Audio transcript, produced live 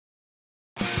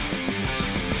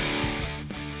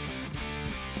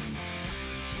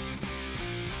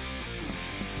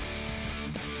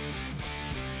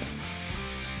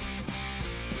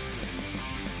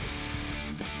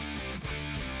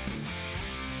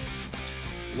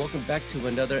Welcome back to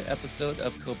another episode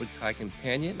of Cobra Kai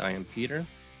Kompanion. I am Peter.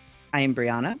 I am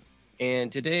Brihana. And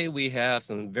today we have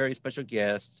some very special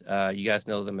guests. You guys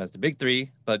know them as the Big Three,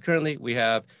 but currently we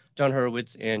have John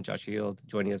Hurwitz and Josh Hield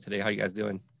joining us today. How are you guys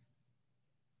doing?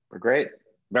 We're great.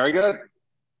 Very good.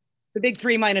 The Big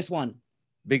Three minus one.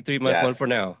 Big Three minus one for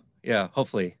now. Yeah,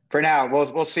 hopefully. For now,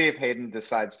 we'll see if Hayden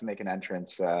decides to make an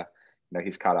entrance.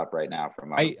 He's caught up right now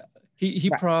from.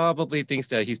 He probably thinks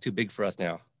that he's too big for us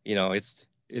now. You know, it's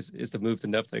the move to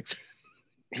Netflix.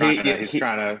 He's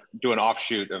trying to do an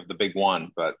offshoot of the big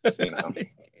one, but you know.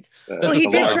 Well, he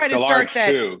did try to start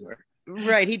that. Two.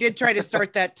 Right, he did try to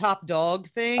start that top dog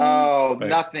thing. Oh, right.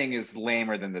 Nothing is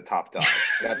lamer than the top dog.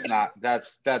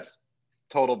 That's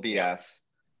total BS.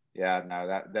 Yeah,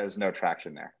 no, there's no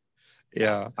traction there.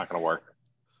 Yeah, it's not going to work.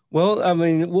 Well, I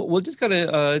mean, we'll just kind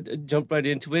of jump right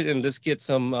into it, and let's get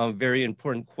some very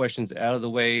important questions out of the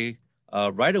way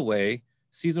right away.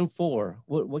 Season 4,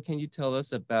 what can you tell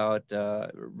us about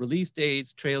release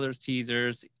dates, trailers,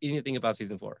 teasers, anything about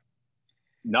season 4?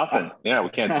 Nothing. Yeah, we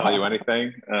can't tell you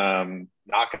anything.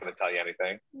 Not going to tell you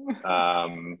anything.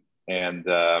 I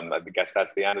guess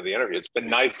that's the end of the interview. It's been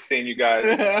nice seeing you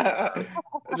guys.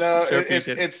 No,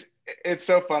 it's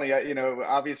so funny.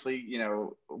 Obviously,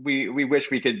 we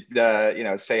wish we could,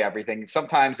 say everything.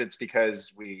 Sometimes it's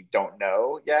because we don't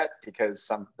know yet, because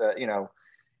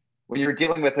when you're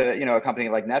dealing with a company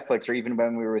like Netflix, or even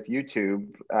when we were with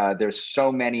YouTube, there's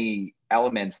so many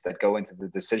elements that go into the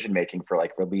decision making for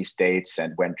like release dates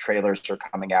and when trailers are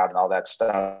coming out and all that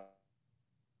stuff.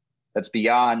 That's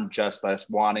beyond just us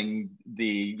wanting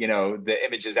the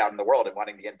images out in the world and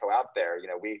wanting the info out there.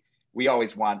 We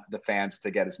always want the fans to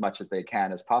get as much as they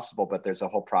can as possible, but there's a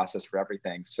whole process for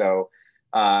everything. So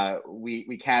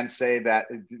we can say that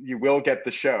you will get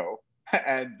the show.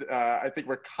 And I think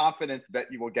we're confident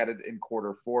that you will get it in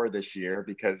Q4 this year,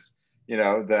 because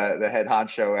the head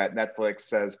honcho at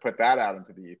Netflix has put that out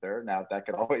into the ether. Now that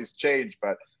could always change,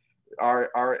 but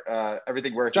our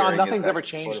everything we're John, hearing nothing's ever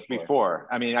changed before.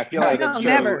 I mean, I feel like it's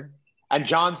true. Never. And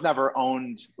John's never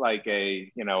owned like a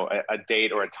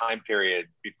date or a time period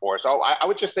before. So I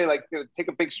would just say, like, take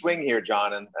a big swing here,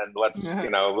 John, and let's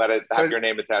let it have your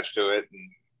name attached to it.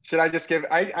 And should I just give?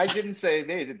 I didn't say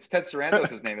me. It's Ted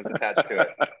Sarandos' name is attached to it.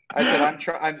 I said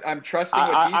I'm trusting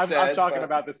what he said. I'm talking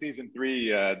about the season 3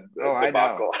 debacle. I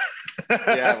know.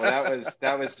 Yeah, well,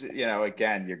 that was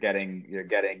again, you're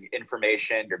getting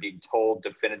information. You're being told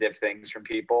definitive things from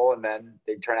people, and then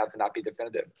they turn out to not be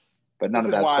definitive. But none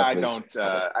of that stuff. This is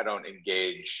why I don't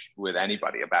engage with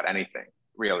anybody about anything,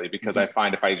 really, because I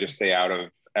find if I just stay out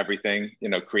of everything,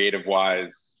 creative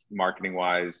wise, marketing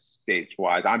wise, dates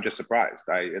wise, I'm just surprised.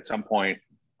 At some point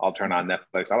I'll turn on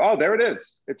Netflix. Oh, there it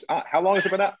is. It's how long has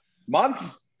it been out?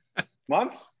 Months.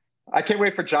 I can't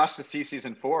wait for Josh to see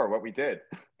season 4, what we did.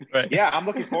 Right. Yeah, I'm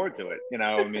looking forward to it.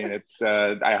 It's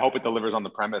I hope it delivers on the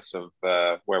premise of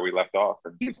where we left off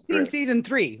in season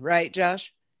 3, right,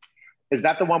 Josh? Is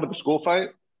that the one with the school fight?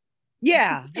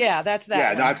 Yeah, that's that. Yeah,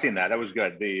 one. no, I've seen that. That was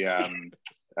good.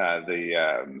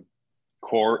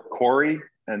 Corey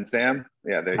and Sam.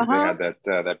 Yeah, they had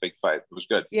that big fight. It was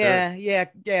good.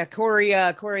 Yeah. Corey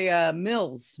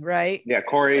Mills, right? Yeah,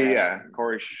 Corey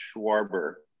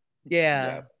Schwarber.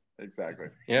 Yeah. Yes, exactly.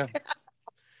 Yeah.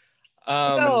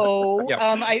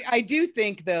 I do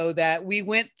think, though, that we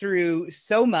went through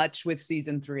so much with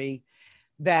season 3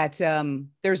 that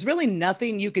there's really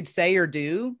nothing you could say or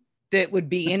do that would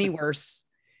be any worse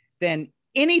than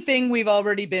anything we've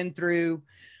already been through.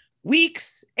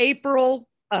 Weeks, April,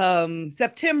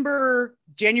 September,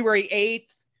 January 8th,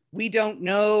 we don't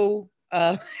know.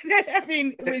 I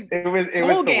mean,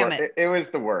 it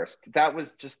was the worst. That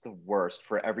was just the worst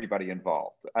for everybody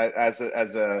involved. As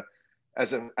a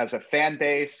fan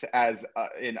base,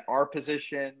 in our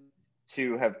position,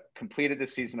 to have completed the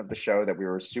season of the show that we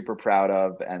were super proud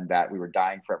of and that we were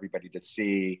dying for everybody to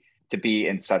see, to be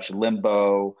in such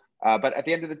limbo. But at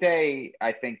the end of the day,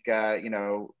 I think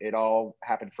it all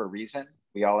happened for a reason.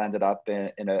 We all ended up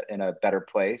in a better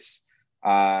place,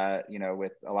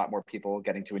 with a lot more people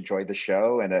getting to enjoy the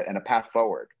show and a path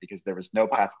forward, because there was no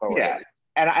path forward. Yeah,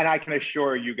 and I can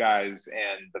assure you guys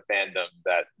and the fandom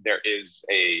that there is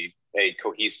a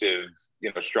cohesive,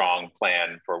 strong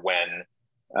plan for when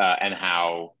and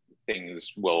how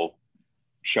things will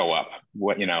show up.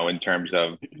 In terms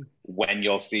of when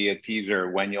you'll see a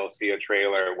teaser, when you'll see a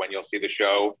trailer, when you'll see the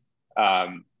show.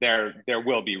 There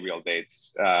will be real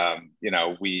dates.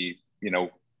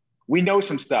 We know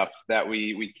some stuff that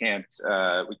we can't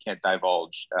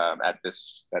divulge at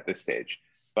this stage.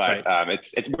 But right.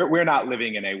 We're not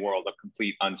living in a world of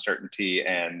complete uncertainty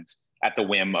and at the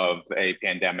whim of a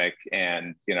pandemic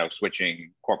and,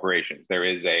 switching corporations. There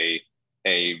is a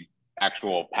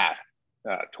actual path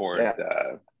toward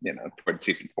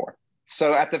season 4.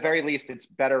 So at the very least, it's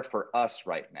better for us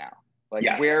right now. Like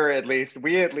yes.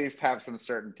 we at least have some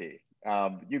certainty.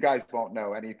 You guys won't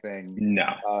know anything.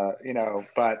 No.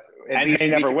 But and they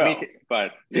never will.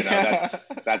 But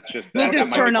that's just. We'll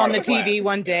just turn on the TV plan.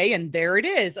 One day, and there it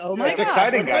is. Oh my God! It's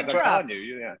exciting, guys. I'm telling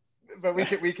you. Yeah. But we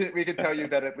can tell you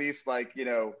that at least, like,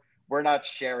 we're not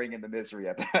sharing in the misery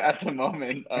at the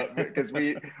moment, because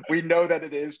we know that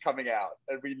it is coming out,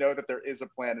 and we know that there is a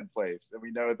plan in place, and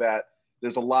we know that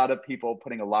there's a lot of people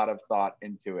putting a lot of thought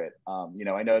into it.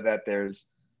 I know that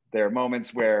there are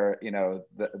moments where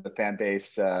the fan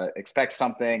base expects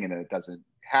something and then it doesn't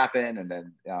happen, and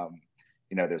then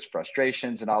there's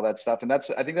frustrations and all that stuff. And I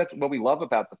think that's what we love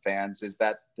about the fans, is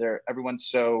that everyone's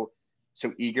so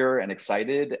eager and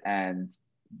excited and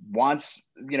wants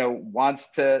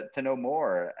to know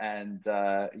more. And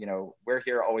we're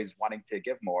here always wanting to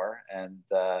give more. And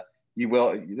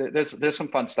there's some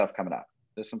fun stuff coming up.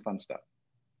 There's some fun stuff.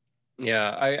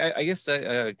 Yeah, I guess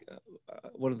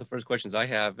one of the first questions I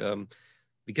have,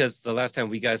 because the last time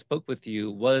we guys spoke with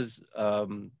you was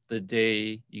the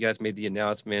day you guys made the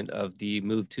announcement of the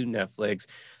move to Netflix.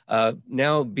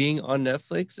 Now being on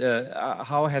Netflix,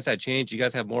 how has that changed? You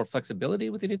guys have more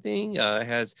flexibility with anything?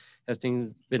 Has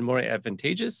things been more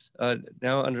advantageous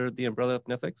now under the umbrella of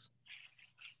Netflix?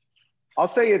 I'll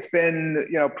say it's been,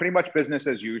 pretty much business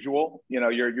as usual.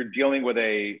 You're dealing with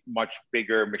a much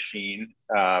bigger machine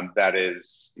that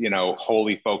is,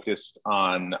 wholly focused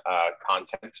on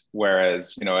content.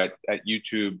 Whereas, at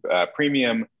YouTube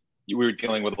Premium, we were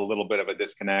dealing with a little bit of a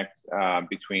disconnect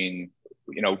between,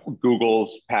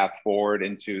 Google's path forward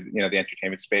into, the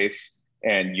entertainment space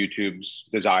and YouTube's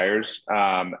desires.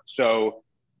 So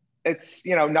it's,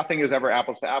 nothing is ever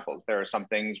apples to apples. There are some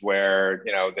things where,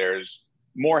 there's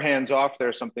more hands-off. There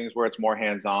are some things where it's more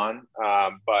hands-on,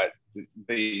 but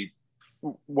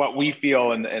what we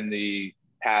feel in the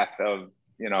path of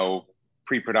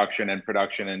pre-production and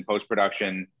production and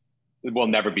post-production will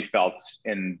never be felt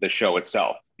in the show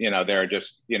itself. There are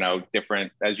just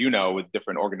different, as with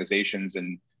different organizations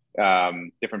and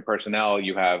different personnel,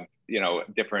 you have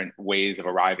different ways of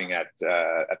arriving at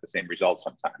the same result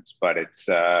sometimes. But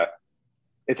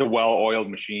it's a well-oiled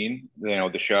machine,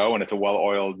 the show, and it's a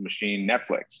well-oiled machine,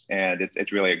 Netflix, and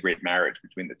it's really a great marriage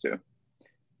between the two.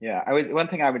 Yeah, one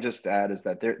thing I would just add is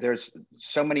that there's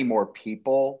so many more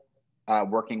people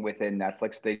working within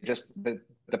Netflix. The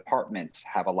departments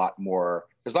have there's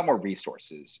a lot more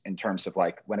resources in terms of,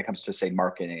 like, when it comes to, say,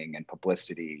 marketing and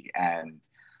publicity and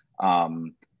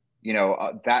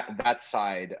that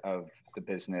side of the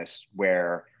business,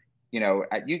 where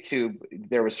at YouTube,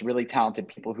 there was really talented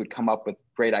people who'd come up with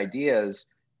great ideas,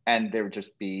 and there would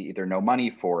just be either no money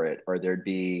for it, or there'd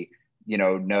be,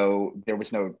 there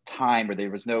was no time, or there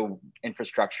was no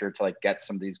infrastructure to, like, get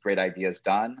some of these great ideas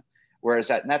done. Whereas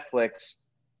at Netflix,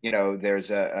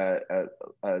 there's a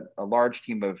large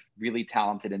team of really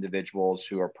talented individuals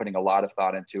who are putting a lot of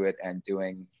thought into it and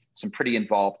doing some pretty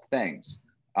involved things.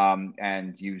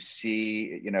 And you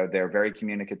see, they're very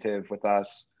communicative with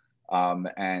us.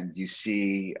 And you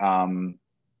see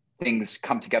things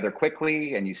come together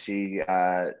quickly, and you see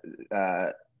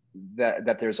that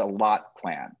there's a lot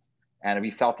planned. And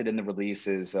we felt it in the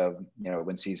releases of,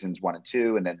 when seasons 1 and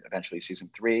 2, and then eventually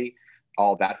season 3,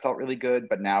 all that felt really good.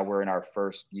 But now we're in our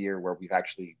first year where we've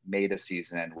actually made a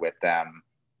season with them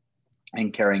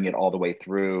and carrying it all the way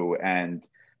through. And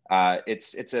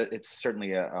it's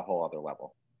certainly a whole other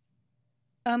level.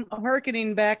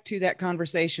 Harkening back to that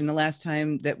conversation the last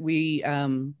time that we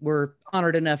were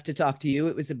honored enough to talk to you,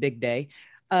 it was a big day.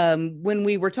 When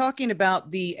we were talking about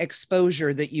the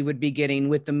exposure that you would be getting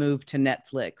with the move to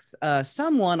Netflix,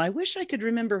 someone, I wish I could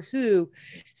remember who,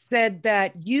 said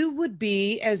that you would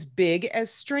be as big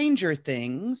as Stranger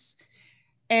Things.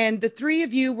 And the three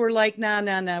of you were like, no,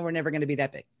 we're never going to be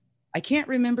that big. I can't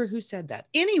remember who said that.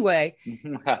 Anyway,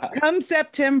 come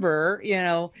September,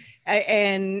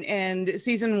 and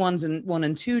season 1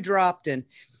 and 2 dropped, and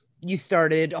you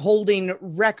started holding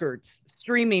records,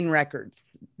 streaming records,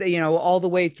 all the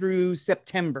way through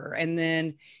September. And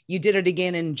then you did it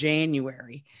again in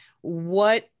January.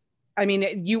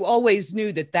 You always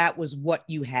knew that was what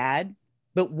you had,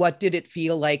 but what did it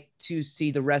feel like to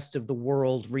see the rest of the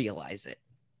world realize it?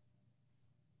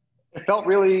 It felt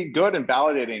really good and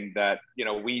validating that,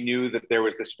 we knew that there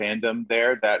was this fandom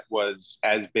there that was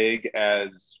as big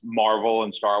as Marvel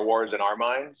and Star Wars in our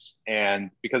minds.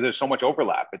 And because there's so much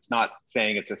overlap, it's not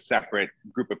saying it's a separate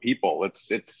group of people. It's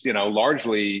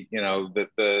largely,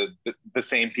 the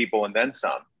same people and then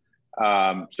some.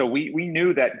 So we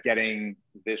knew that getting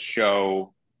this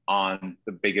show on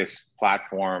the biggest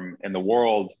platform in the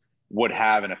world would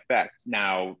have an effect.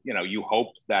 Now, you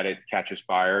hope that it catches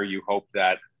fire. You hope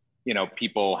that,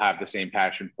 people have the same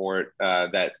passion for it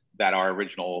that our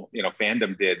original,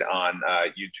 fandom did on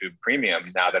YouTube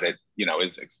Premium, now that it,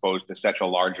 is exposed to such a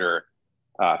larger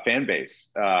fan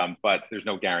base. But there's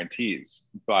no guarantees.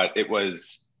 But it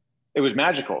was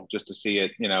magical just to see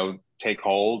it, take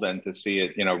hold, and to see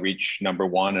it, reach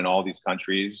 #1 in all these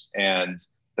countries. And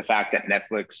the fact that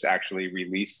Netflix actually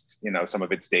released, some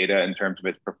of its data in terms of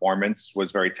its performance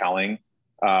was very telling,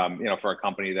 for a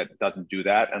company that doesn't do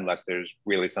that unless there's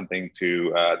really something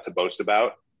to boast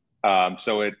about.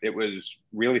 So it was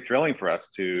really thrilling for us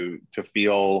to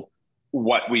feel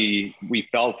what we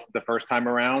felt the first time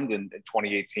around in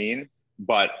 2018.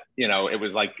 But, it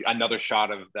was like another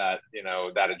shot of that,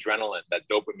 that adrenaline, that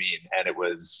dopamine. And it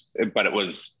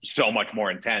was so much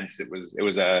more intense. It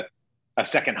was a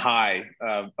second high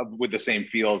with the same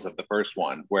feels of the first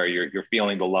one, where you're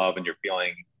feeling the love and you're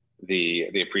feeling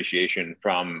the appreciation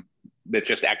from it's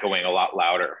just echoing a lot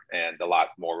louder and a lot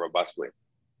more robustly.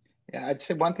 Yeah, I'd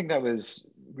say one thing that was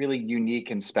really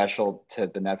unique and special to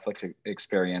the Netflix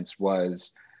experience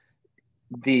was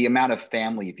the amount of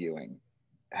family viewing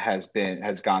has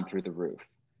gone through the roof.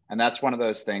 And that's one of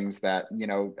those things that,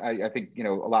 I think, a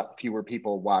lot fewer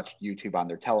people watch YouTube on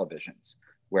their televisions,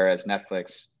 whereas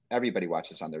Netflix, everybody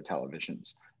watches on their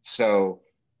televisions. So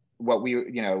what we,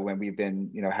 when we've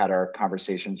been, had our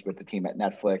conversations with the team at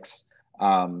Netflix,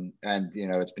 and,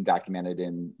 it's been documented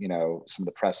in, some of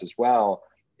the press as well,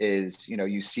 is,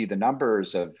 you see the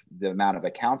numbers of the amount of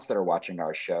accounts that are watching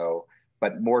our show,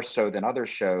 but more so than other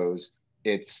shows,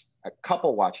 it's a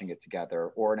couple watching it together,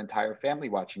 or an entire family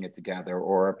watching it together,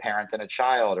 or a parent and a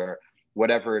child, or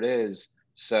whatever it is.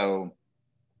 So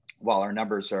while our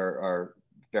numbers are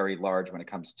very large when it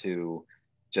comes to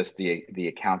just the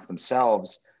accounts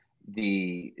themselves,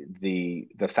 the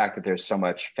fact that there's so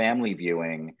much family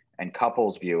viewing and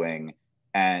couples viewing,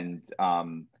 and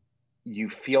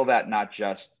you feel that not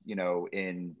just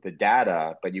in the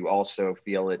data, but you also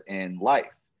feel it in life.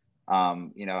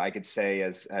 I could say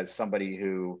as somebody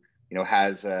who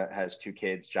has 2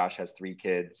 kids, Josh has 3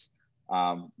 kids,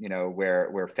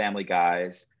 we're family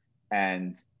guys,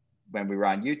 and when we were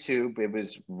on YouTube, it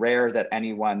was rare that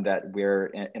anyone that we're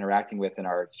interacting with in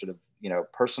our sort of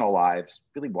personal lives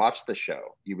really watched the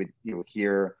show. You would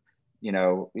hear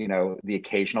the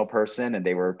occasional person, and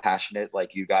they were passionate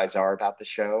like you guys are about the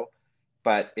show,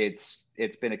 but it's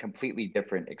been a completely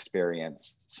different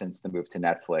experience since the move to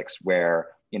Netflix, where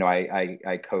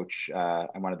I coach.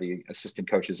 I'm one of the assistant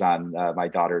coaches on my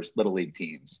daughter's Little League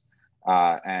teams,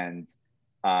 and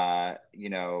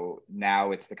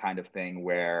now it's the kind of thing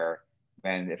where,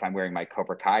 if I'm wearing my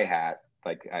Cobra Kai hat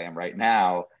like I am right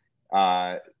now,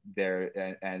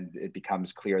 and it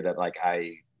becomes clear that like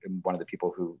I am one of the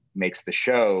people who makes the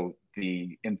show,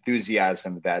 the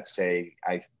enthusiasm that say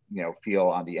I feel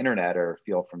on the internet or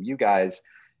feel from you guys,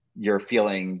 you're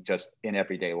feeling just in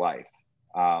everyday life.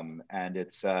 And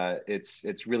it's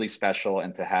really special,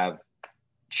 and to have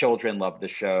children love the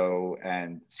show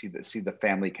and see the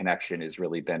family connection has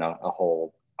really been a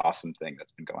whole awesome thing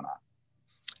that's been going on.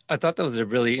 I thought that was a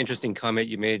really interesting comment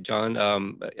you made, John.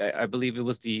 I believe it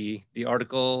was the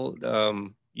article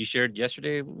you shared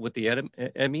yesterday with the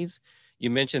Emmys. You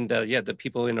mentioned that the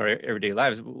people in our everyday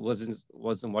lives wasn't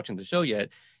watching the show yet,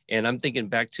 and I'm thinking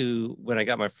back to when I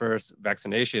got my first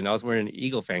vaccination. I was wearing an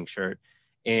Eagle Fang shirt,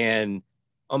 and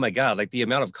oh my God, like the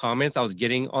amount of comments I was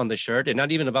getting on the shirt, and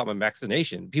not even about my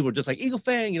vaccination. People were just like, Eagle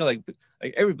Fang, like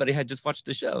everybody had just watched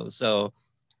the show. So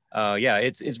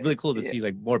it's really cool to see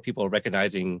like more people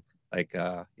recognizing like,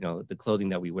 the clothing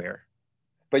that we wear.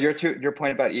 But your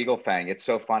point about Eagle Fang, it's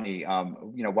so funny.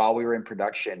 While we were in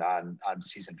production on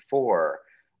season 4,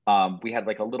 we had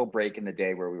like a little break in the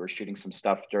day where we were shooting some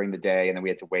stuff during the day, and then we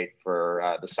had to wait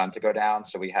for the sun to go down.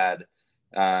 So we had,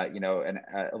 a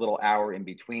little hour in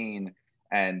between.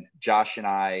 And Josh and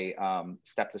I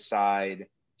stepped aside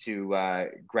to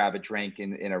grab a drink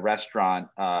in a restaurant,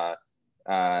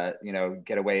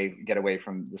 get away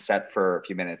from the set for a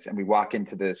few minutes. And we walk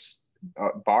into this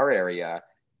bar area,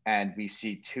 and we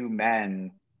see 2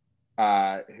 men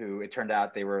who it turned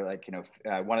out they were like,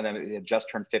 one of them had just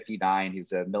turned 59. He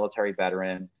was a military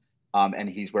veteran. And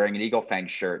he's wearing an Eagle Fang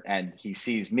shirt, and he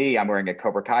sees me, I'm wearing a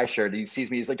Cobra Kai shirt. And he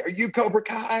sees me, he's like, "Are you Cobra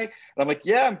Kai?" And I'm like,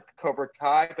 "Yeah, I'm Cobra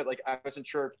Kai." But like, I wasn't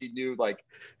sure if he knew like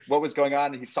what was going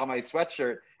on. And he saw my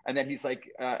sweatshirt, and then he's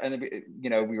like, and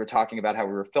then we were talking about how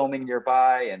we were filming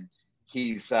nearby, and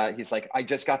he's like, I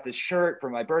just got this shirt for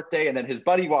my birthday, and then his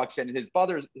buddy walks in, and his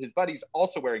buddy's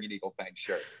also wearing an Eagle Fang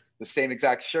shirt, the same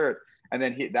exact shirt. And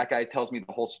then that guy tells me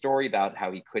the whole story about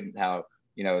how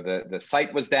the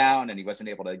site was down and he wasn't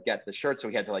able to get the shirt, so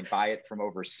he had to like buy it from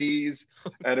overseas.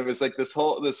 And it was like this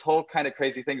whole kind of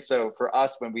crazy thing. So for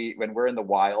us, when we're in the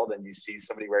wild and you see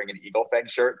somebody wearing an Eagle Fang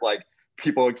shirt, like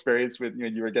people experience when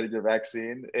you were getting your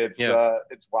vaccine, it's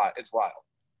wild.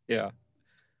 Yeah.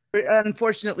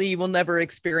 Unfortunately, you will never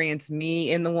experience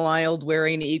me in the wild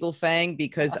wearing Eagle Fang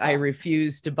because I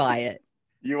refuse to buy it.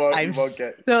 You won't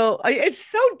get. It's so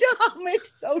dumb.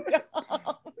 It's so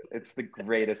dumb. It's the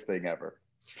greatest thing ever.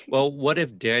 Well, what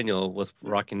if Daniel was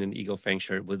rocking an Eagle Fang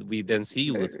shirt? Would we then see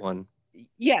you with one?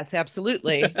 Yes,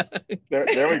 absolutely.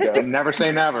 there we go. Never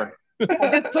say never.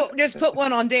 just put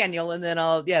one on Daniel, and then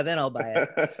I'll buy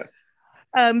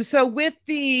it. So with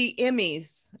the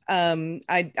Emmys,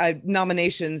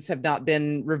 nominations have not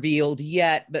been revealed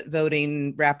yet, but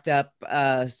voting wrapped up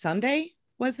Sunday,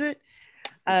 was it?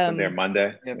 Sunday or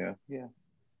Monday.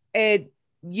 Yeah.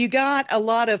 You got a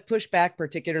lot of pushback,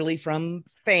 particularly from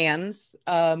fans,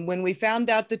 when we found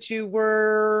out that you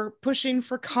were pushing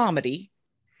for comedy,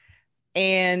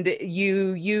 and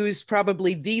you used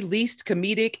probably the least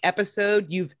comedic episode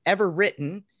you've ever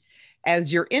written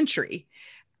as your entry.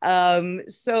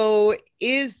 So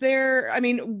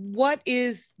what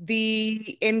is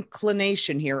the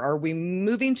inclination here? Are we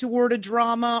moving toward a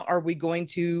drama? Are we going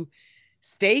to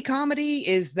stay comedy?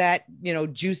 Is that,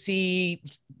 juicy,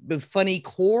 funny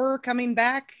core coming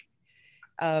back?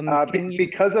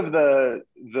 Because of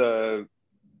the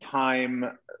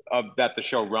time that the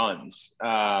show runs,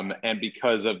 and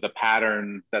because of the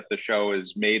pattern that the show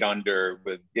is made under,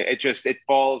 it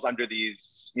falls under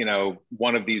these,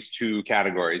 one of these two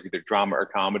categories, either drama or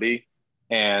comedy.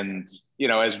 And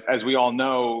as we all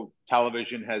know,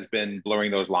 television has been blurring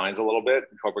those lines a little bit.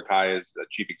 Cobra Kai is a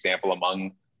chief example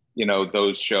among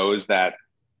those shows that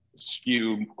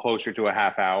skew closer to a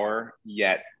half hour,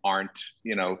 yet aren't,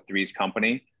 Three's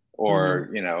Company or,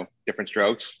 Different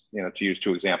Strokes, to use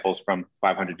two examples from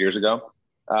 500 years ago.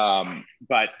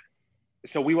 But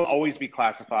so we will always be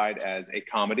classified as a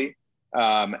comedy.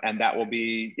 And that will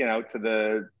be, to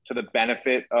the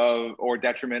benefit of or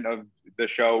detriment of the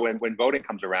show when voting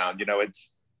comes around.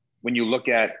 It's when you look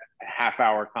at half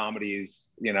hour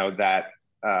comedies, that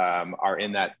are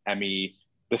in that Emmy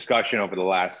discussion over the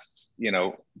last,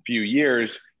 few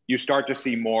years, you start to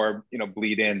see more,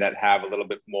 bleed in that have a little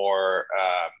bit more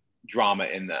drama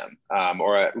in them,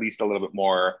 or at least a little bit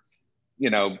more,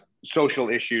 social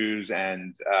issues,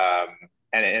 and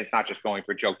it's not just going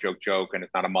for joke, and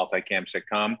it's not a multi-cam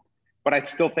sitcom. But I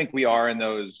still think we are in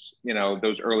those,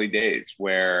 those early days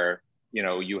where,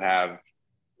 you have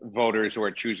voters who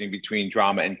are choosing between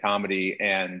drama and comedy,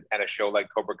 and a show like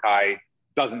Cobra Kai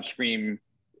doesn't scream,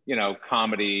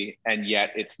 comedy, and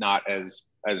yet it's not as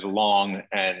long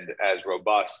and as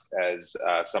robust as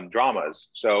some dramas.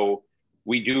 So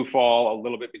we do fall a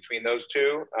little bit between those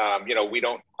two. We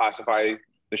don't classify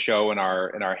the show in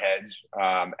our heads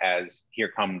as here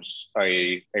comes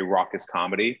a raucous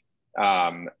comedy,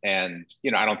 and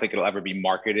I don't think it'll ever be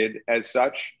marketed as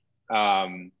such.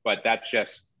 But that's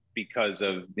just because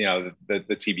of the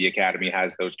TV Academy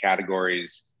has those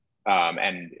categories,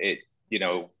 and it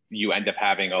you end up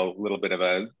having a little bit of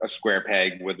a square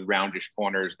peg with roundish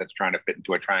corners that's trying to fit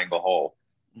into a triangle hole.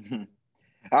 Mm-hmm.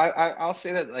 I'll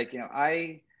say that,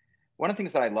 one of the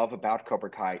things that I love about Cobra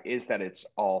Kai is that it's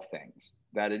all things,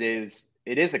 that it is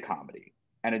a comedy,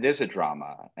 and it is a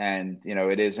drama, and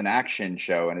it is an action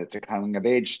show, and it's a coming of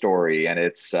age story, and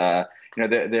it's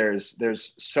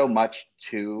there's so much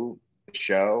to the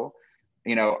show.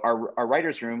 Our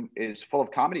writers' room is full of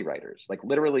comedy writers. Like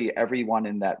literally everyone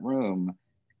in that room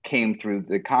came through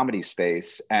the comedy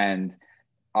space. And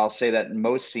I'll say that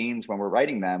most scenes, when we're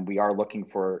writing them, we are looking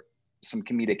for some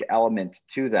comedic element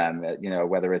to them,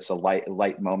 whether it's a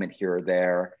light moment here or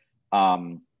there.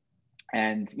 And,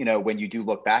 when you do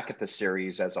look back at the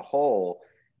series as a whole,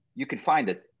 you could find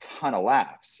a ton of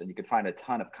laughs, and you could find a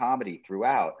ton of comedy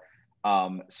throughout.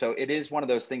 So it is one of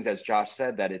those things, as Josh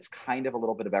said, that it's kind of a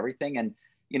little bit of everything. And,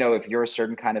 if you're a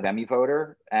certain kind of Emmy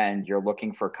voter and you're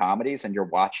looking for comedies and you're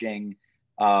watching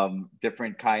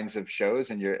different kinds of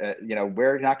shows, and you're,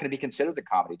 we're not going to be considered a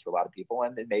comedy to a lot of people,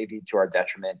 and it may be to our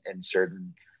detriment in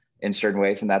certain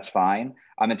ways, and that's fine.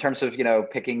 In terms of,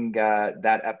 picking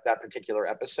that particular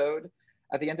episode,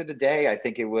 at the end of the day, I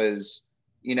think it was,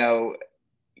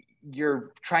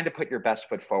 you're trying to put your best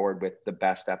foot forward with the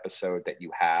best episode that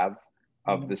you have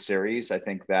of the series. I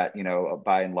think that,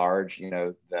 by and large,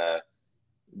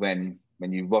 when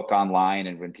when you look online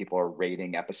and when people are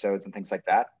rating episodes and things like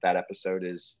that, that episode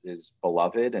is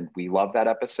beloved, and we love that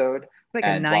episode. Like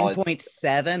and a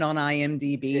 9.7 on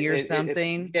IMDb or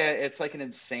something. Yeah, it's like an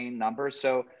insane number.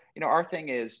 So, our thing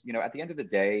is, at the end of the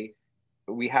day,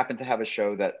 we happen to have a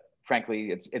show that,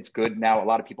 frankly, it's good now. A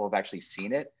lot of people have actually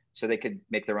seen it, so they could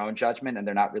make their own judgment, and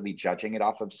they're not really judging it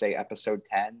off of, say, episode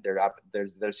 10.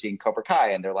 They're seeing Cobra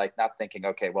Kai, and they're like not thinking,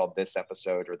 okay, well, this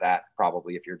episode or that.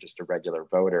 Probably, if you're just a regular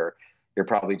voter, you're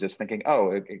probably just thinking,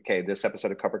 oh, okay, this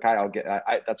episode of Cobra Kai,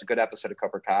 that's a good episode of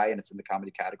Cobra Kai, and it's in the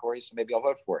comedy category, so maybe I'll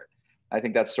vote for it. I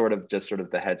think that's sort of the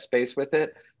headspace with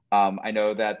it. I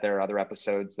know that there are other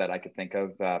episodes that I could think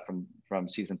of from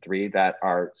season 3 that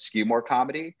are skew more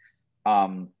comedy.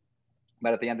 But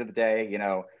at the end of the day,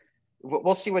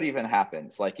 we'll see what even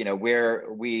happens. Like,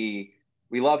 where we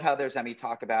love how there's Emmy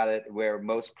talk about it. We're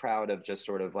most proud of just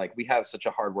sort of like, we have such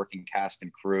a hardworking cast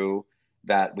and crew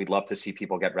that we'd love to see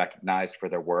people get recognized for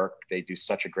their work. They do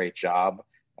such a great job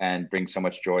and bring so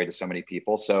much joy to so many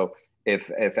people. So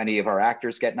if any of our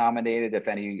actors get nominated, if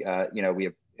any, we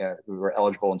were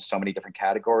eligible in so many different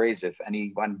categories. If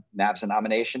anyone nabs a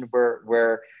nomination,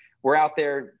 we're out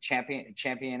there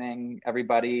championing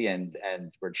everybody, and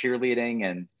we're cheerleading.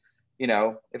 And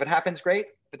if it happens, great.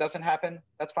 If it doesn't happen,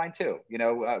 that's fine too.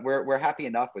 We're happy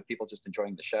enough with people just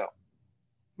enjoying the show.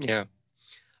 Yeah.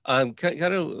 Kind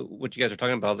of what you guys are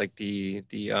talking about, like the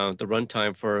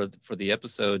runtime for the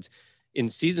episodes in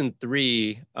season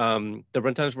 3. The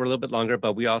runtimes were a little bit longer,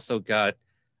 but we also got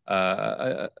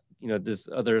this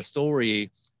other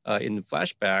story in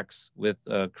flashbacks with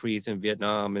Kreese in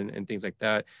Vietnam and things like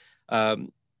that.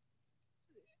 And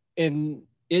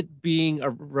it being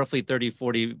a roughly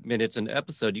 30-40 minutes an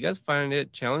episode, you guys find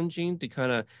it challenging to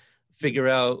kind of figure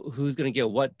out who's going to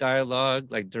get what dialogue,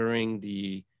 like during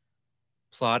the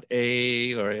plot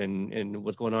A or and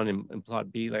what's going on in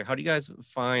plot B? Like, how do you guys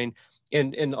find,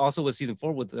 and also with season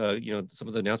 4 with some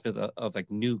of the announcements of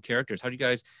like new characters, how do you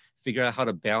guys figure out how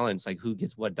to balance like who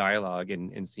gets what dialogue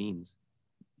and scenes?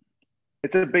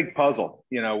 It's a big puzzle,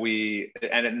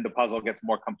 and the puzzle gets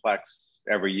more complex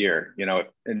every year.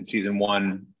 In season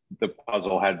 1, the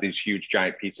puzzle had these huge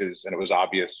giant pieces, and it was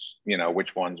obvious,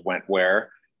 which ones went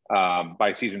where.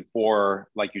 By season 4,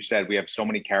 like you said, we have so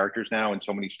many characters now and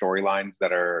so many storylines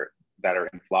that are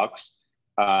in flux,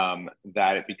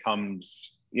 that it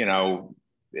becomes,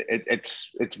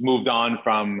 it's moved on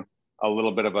from a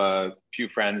little bit of a few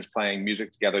friends playing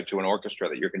music together to an orchestra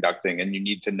that you're conducting, and you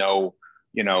need to know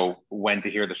when to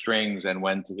hear the strings and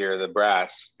when to hear the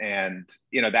brass. And,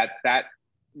 that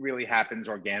really happens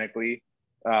organically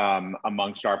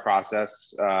amongst our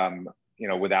process,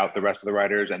 without the rest of the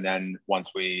writers. And then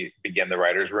once we begin the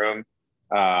writer's room,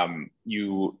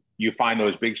 you find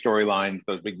those big storylines,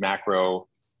 those big macro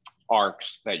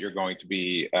arcs that you're going to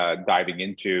be diving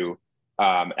into.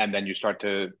 And then you start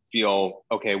to feel,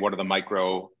 okay, what are the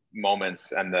micro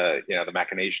moments and the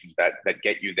machinations that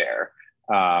get you there?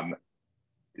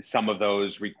 Some of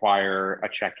those require a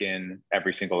check-in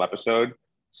every single episode.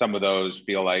 Some of those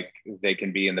feel like they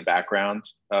can be in the background,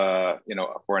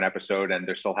 for an episode, and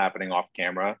they're still happening off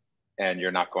camera, and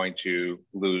you're not going to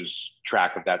lose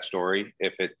track of that story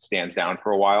if it stands down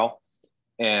for a while.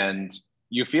 And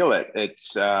you feel it.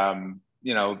 It's,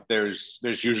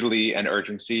 there's usually an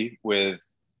urgency with,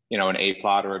 an A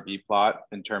plot or a B plot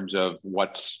in terms of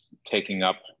what's taking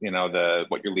up,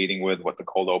 what you're leading with, what the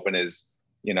cold open is,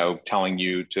 telling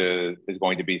you is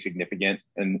going to be significant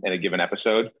in a given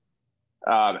episode.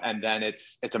 And then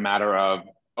it's a matter of,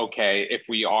 okay, if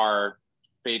we are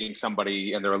fading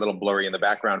somebody and they're a little blurry in the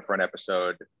background for an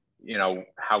episode,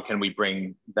 how can we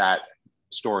bring that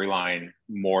storyline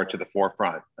more to the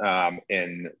forefront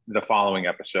in the following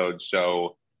episode?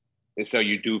 So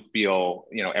you do feel,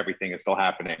 everything is still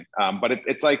happening. But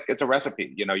it's like, it's a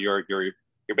recipe, you're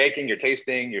baking, you're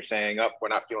tasting, you're saying, oh, we're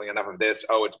not feeling enough of this.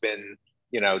 Oh, it's been,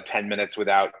 10 minutes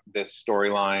without this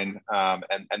storyline.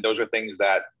 And those are things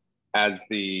that, as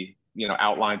the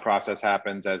outline process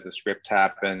happens, as the scripts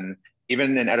happen,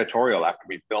 even in editorial after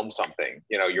we film something,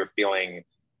 you're feeling,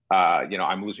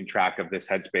 I'm losing track of this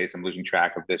headspace, I'm losing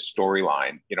track of this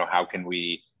storyline. How can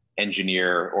we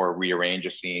engineer or rearrange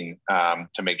a scene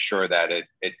to make sure that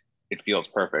it feels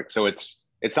perfect? So it's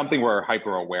something we're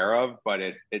hyper aware of, but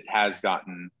it has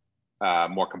gotten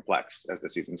more complex as the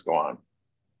seasons go on.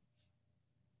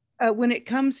 When it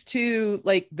comes to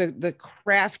like the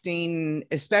crafting,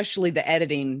 especially the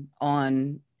editing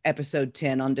on episode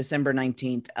 10 on December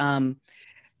 19th,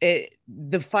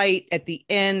 the fight at the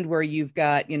end where you've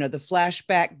got, the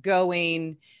flashback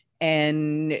going,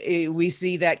 and we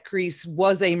see that Kreese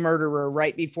was a murderer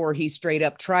right before he straight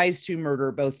up tries to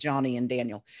murder both Johnny and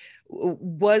Daniel.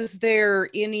 Was there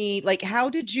any, like, how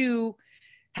did you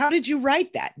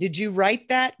write that? Did you write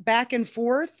that back and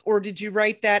forth, or did you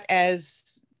write that as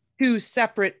two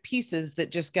separate pieces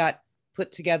that just got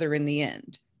put together in the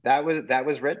end? That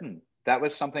was written. That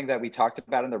was something that we talked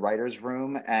about in the writer's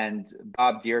room. And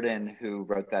Bob Dearden, who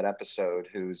wrote that episode,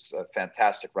 who's a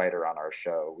fantastic writer on our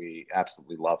show, we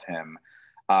absolutely love him.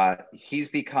 He's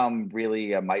become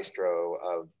really a maestro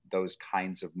of those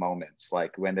kinds of moments.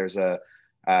 Like when there's a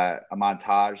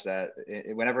montage that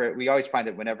whenever we always find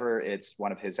that whenever it's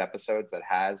one of his episodes that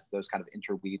has those kind of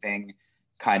interweaving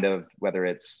kind of, whether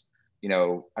it's, you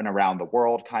know, an around the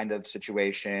world kind of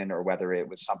situation, or whether it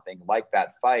was something like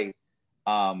that fight,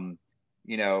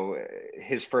 you know,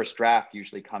 his first draft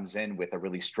usually comes in with a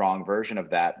really strong version of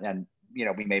that. And, you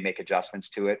know, we may make adjustments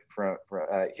to it for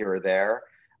here or there,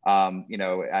 you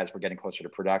know, as we're getting closer to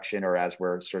production, or as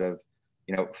we're sort of,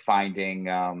 you know, finding,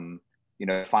 you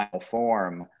know, final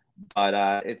form.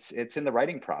 But it's in the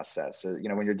writing process. You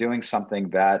know, when you're doing something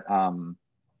that,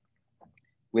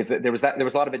 there was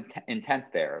a lot of intent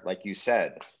there, like you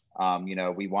said. You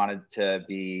know, we wanted to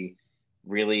be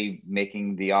really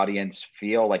making the audience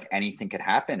feel like anything could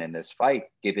happen in this fight,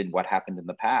 given what happened in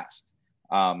the past.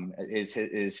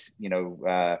 Is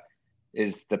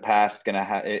the past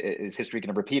is history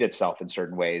gonna repeat itself in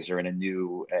certain ways, or in a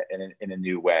new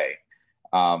way?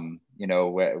 You know,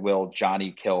 will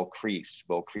Johnny kill Kreese?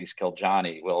 Will Kreese kill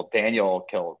Johnny? Will Daniel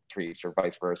kill Kreese, or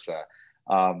vice versa?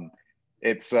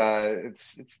 It's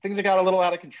things that got a little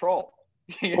out of control.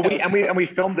 We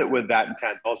filmed it with that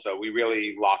intent also. We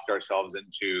really locked ourselves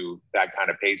into that kind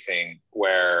of pacing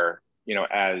where, you know,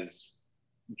 as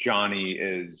Johnny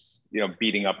is, you know,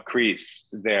 beating up Kreese,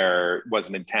 there was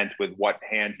an intent with what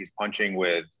hand he's punching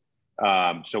with,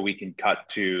 so we can cut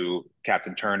to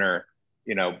Captain Turner,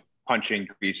 you know, punching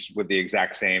Kreese with the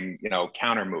exact same, you know,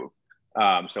 counter move.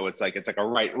 So it's like a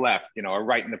right left, you know, a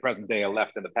right in the present day, a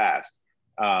left in the past.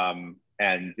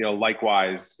 And, you know,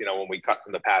 likewise, you know, when we cut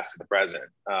from the past to the present.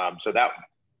 So that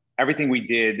everything we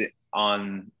did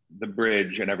on the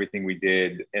bridge and everything we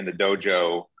did in the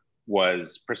dojo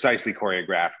was precisely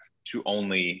choreographed to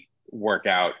only work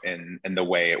out in the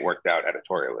way it worked out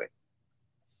editorially.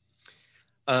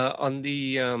 On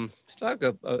the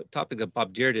topic of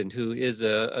Bob Dearden, who is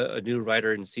a new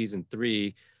writer in season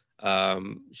 3,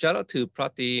 shout out to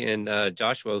Prati and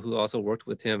Joshua, who also worked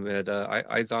with him at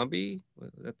iZombie.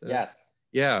 Yes.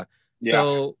 Yeah.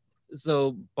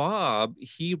 So Bob,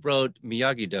 he wrote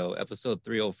Miyagi-Do, episode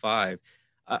 305.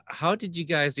 How did you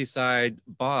guys decide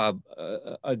Bob,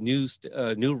 a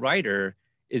new writer,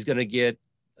 is going to get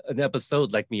an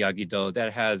episode like Miyagi-Do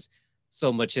that has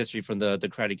so much history from the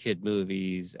Karate Kid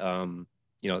movies? You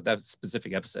know, that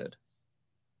specific episode.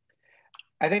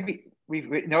 I think we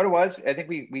know what it was. I think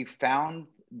we found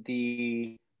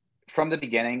from the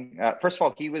beginning. First of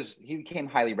all, he became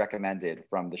highly recommended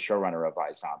from the showrunner of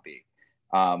iZombie.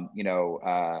 You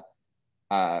know,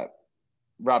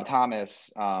 Rob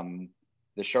Thomas,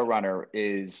 the showrunner,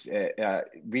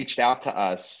 reached out to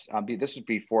us. This was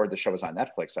before the show was on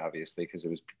Netflix, obviously, because it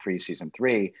was pre-season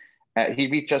 3. He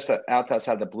reached out to us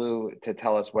out of the blue to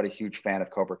tell us what a huge fan of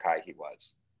Cobra Kai he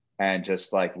was, and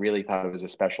just like really thought it was a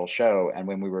special show. And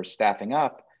when we were staffing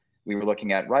up, we were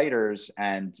looking at writers,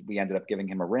 and we ended up giving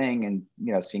him a ring and,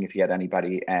 you know, seeing if he had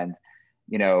anybody. And,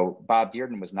 you know, Bob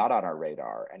Dearden was not on our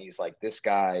radar. And he's like, this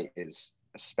guy is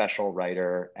a special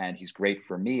writer, and he's great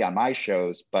for me on my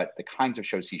shows, but the kinds of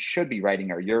shows he should be writing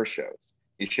are your shows.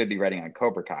 He should be writing on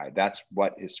Cobra Kai. That's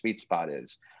what his sweet spot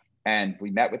is. And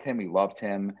we met with him. We loved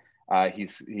him.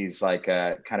 He's like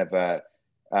a kind of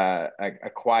a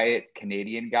quiet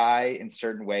Canadian guy in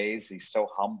certain ways. He's so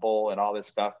humble and all this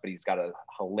stuff, but he's got a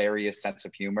hilarious sense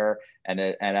of humor. And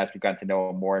as we've gotten to know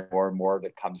him more and more and more,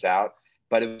 that comes out.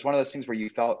 But it was one of those things where you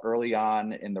felt early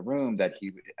on in the room that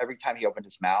every time he opened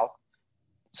his mouth,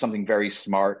 something very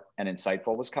smart and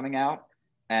insightful was coming out.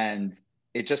 And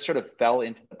it just sort of fell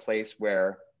into the place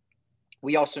where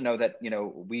we also know that, you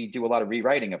know, we do a lot of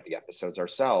rewriting of the episodes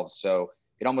ourselves. So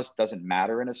it almost doesn't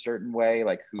matter in a certain way,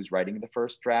 like who's writing the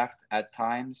first draft at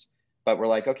times. But we're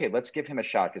like, okay, let's give him a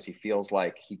shot, because he feels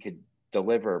like he could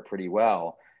deliver pretty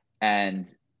well. And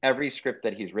every script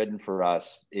that he's written for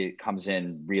us, it comes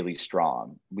in really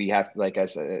strong. We have, like,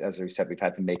 as we said, we've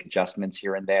had to make adjustments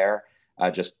here and there.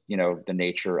 Just, you know, the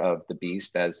nature of the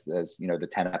beast, as you know, the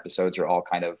 10 episodes are all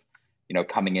kind of, you know,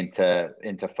 coming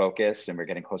into focus, and we're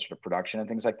getting closer to production and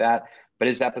things like that. But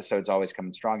his episodes always come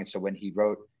in strong. And so when he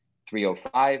wrote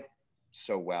 305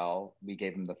 so well, we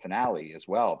gave him the finale as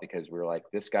well, because we were like,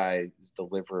 this guy is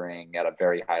delivering at a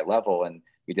very high level. And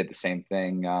we did the same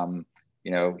thing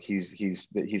you know, he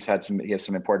has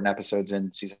some important episodes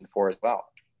in season 4 as well.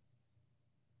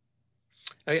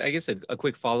 I guess a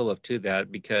quick follow-up to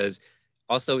that, because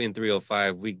also in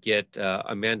 305 we get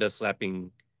Amanda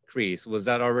slapping Kreese. Was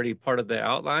that already part of the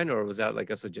outline, or was that like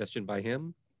a suggestion by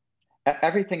him?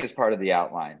 Everything is part of the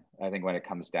outline. I think when it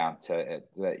comes down to it,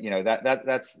 you know,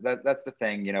 that's the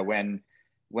thing. You know,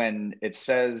 when it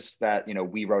says that, you know,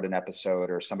 we wrote an episode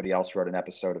or somebody else wrote an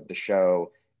episode of the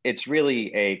show, it's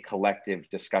really a collective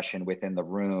discussion within the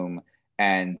room,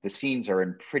 and the scenes are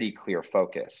in pretty clear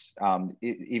focus.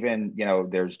 Even, you know,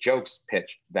 there's jokes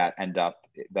pitched that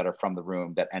are from the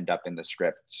room that end up in the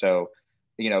script. So,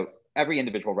 you know, every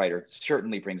individual writer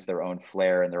certainly brings their own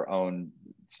flair and their own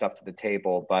stuff to the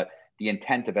table, but the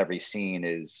intent of every scene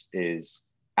is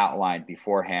outlined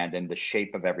beforehand, and the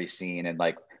shape of every scene, and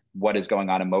like what is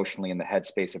going on emotionally in the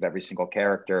headspace of every single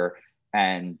character,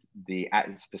 and the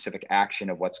specific action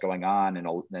of what's going on,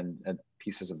 and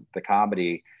pieces of the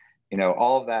comedy. You know,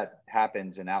 all of that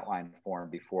happens in outline form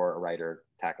before a writer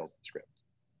tackles the script.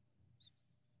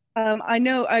 I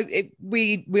know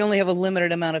we only have a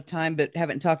limited amount of time, but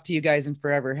haven't talked to you guys in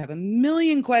forever. Have a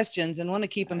million questions and want to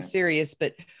keep them serious,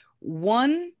 but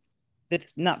one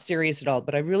that's not serious at all,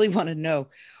 but I really want to know,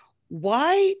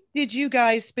 why did you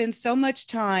guys spend so much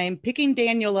time picking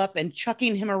Daniel up and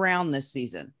chucking him around this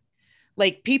season?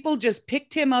 Like, people just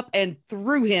picked him up and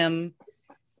threw him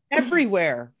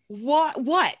everywhere. What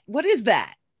is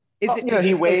that?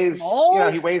 He weighs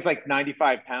like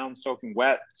 95 pounds soaking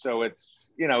wet. So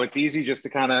it's easy just to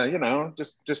kind of,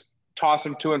 just toss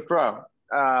him to and fro.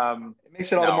 It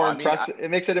makes it all the more impressive.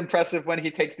 It makes it impressive when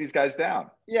he takes these guys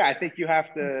down. Yeah, I think you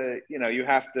have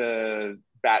to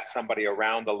bat somebody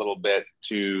around a little bit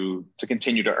to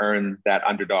continue to earn that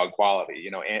underdog quality.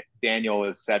 You know, Daniel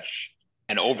is such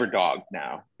an overdog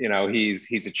now. You know,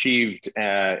 he's achieved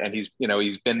and he's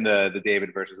been the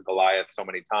David versus Goliath so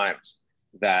many times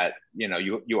that, you know,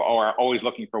 you are always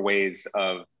looking for ways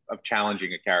of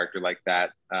challenging a character like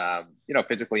that,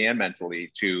 physically and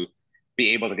mentally, to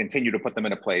be able to continue to put them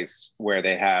in a place where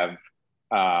they have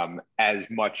as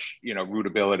much,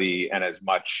 rootability and as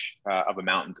much of a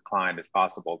mountain to climb as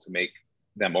possible to make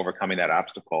them overcoming that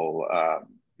obstacle,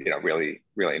 really,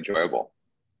 really enjoyable.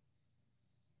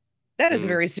 That is a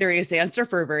very serious answer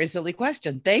for a very silly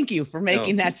question. Thank you for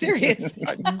making that serious.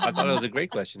 I thought it was a great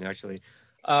question, actually.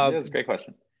 It was a great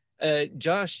question.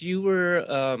 Josh, you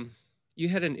were you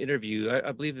had an interview.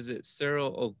 I believe, is it Sarah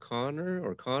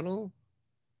O'Connell?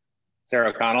 Sarah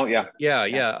O'Connell, yeah.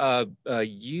 Yeah.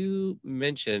 You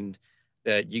mentioned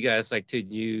that you guys like to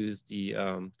use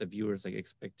the viewers' like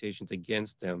expectations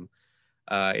against them.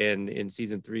 And in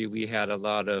season 3, we had a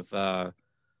lot of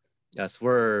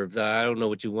swerves. I don't know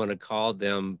what you want to call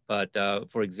them, but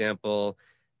for example,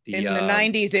 in the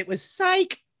 90s, it was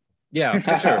psych. Yeah,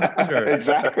 for sure.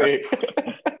 Exactly.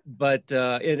 But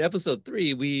in episode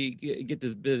 3, we get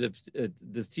this bit of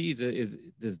this tease. Is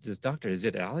this doctor? Is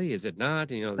it Allie? Is it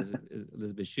not? Is it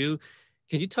Elizabeth Shue?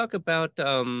 Can you talk about?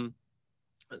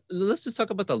 Let's just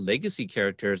talk about the legacy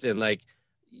characters. And like,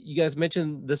 you guys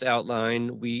mentioned this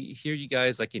outline. We hear you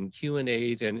guys like in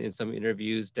Q&As and in some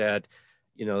interviews that,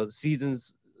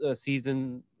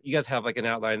 season. You guys have like an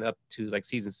outline up to like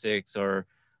season 6, or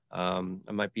I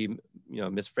might be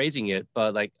misphrasing it,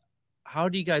 but like, how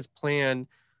do you guys plan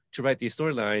to write these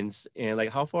storylines, and like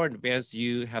how far in advance do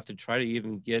you have to try to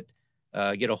even get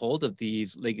a hold of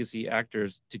these legacy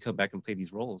actors to come back and play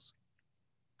these roles?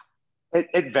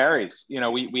 It varies.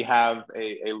 We have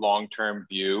a long-term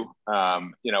view.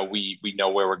 We know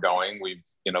where we're going. We've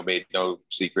made no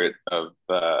secret of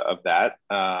that.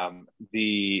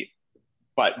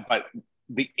 But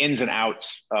the ins and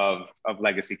outs of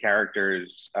legacy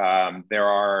characters, there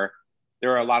are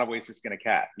a lot of ways to skin a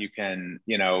cat. You can,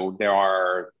 there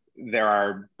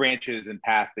are branches and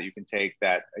paths that you can take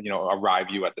that, arrive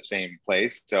you at the same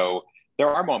place. So there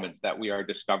are moments that we are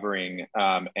discovering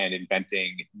and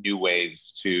inventing new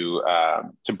ways to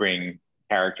bring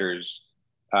characters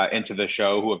into the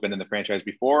show who have been in the franchise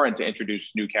before, and to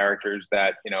introduce new characters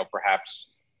that,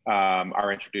 perhaps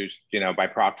are introduced, by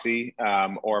proxy,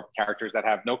 or characters that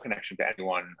have no connection to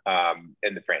anyone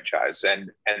in the franchise.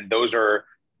 And those are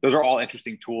all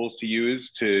interesting tools to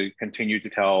use to continue to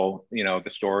tell, the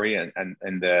story and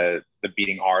the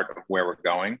beating heart of where we're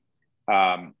going.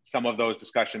 Some of those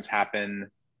discussions happen,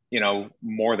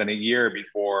 more than a year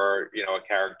before, a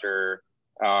character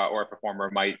or a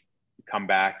performer might come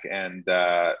back and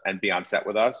be on set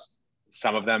with us.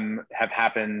 Some of them have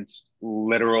happened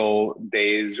literal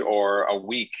days or a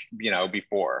week,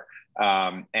 before.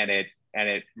 And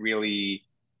it really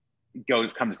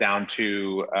comes down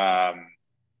to,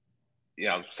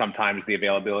 sometimes the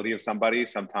availability of somebody,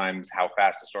 sometimes how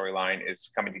fast the storyline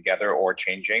is coming together or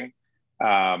changing.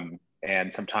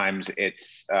 And sometimes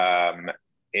it's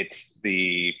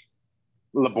the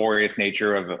laborious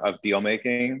nature of deal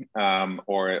making,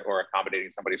 or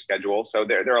accommodating somebody's schedule. So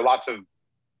there are lots of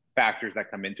factors that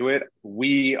come into it.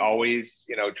 We always,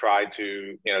 try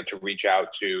to reach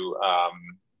out to,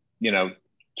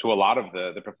 to a lot of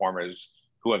the performers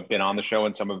who have been on the show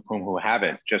and some of whom who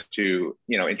haven't, just to,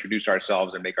 introduce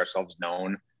ourselves and make ourselves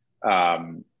known,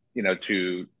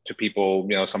 to people,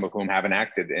 some of whom haven't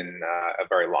acted in a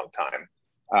very long time,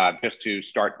 just to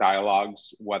start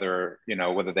dialogues, whether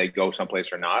they go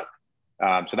someplace or not.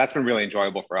 So that's been really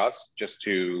enjoyable for us, just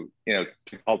to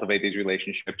cultivate these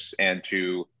relationships and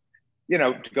to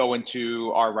go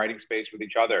into our writing space with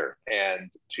each other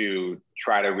and to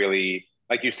try to really,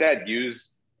 like you said,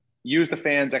 use the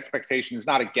fans' expectations,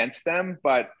 not against them,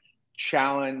 but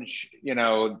challenge,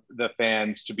 the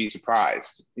fans to be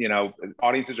surprised.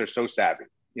 Audiences are so savvy,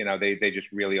 they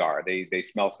just really are. They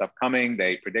smell stuff coming,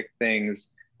 they predict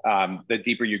things. The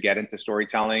deeper you get into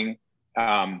storytelling,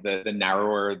 the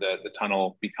narrower the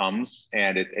tunnel becomes,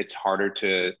 and it's harder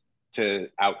to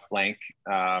outflank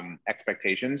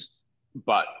expectations.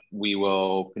 But we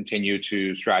will continue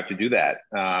to strive to do that.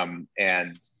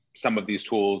 And some of these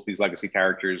tools, these legacy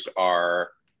characters are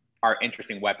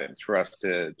interesting weapons for us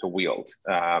to wield,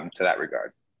 to that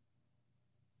regard.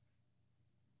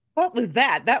 What was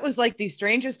that? That was like the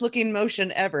strangest looking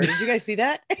motion ever. Did you guys see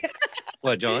that?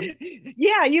 What, John?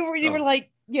 Yeah, you were like,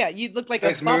 yeah, you looked like a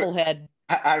bobblehead.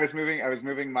 I was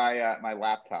moving my my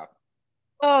laptop.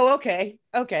 Oh, okay.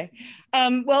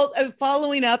 Well,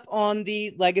 following up on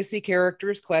the legacy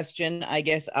characters question, I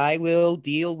guess I will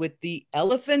deal with the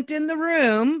elephant in the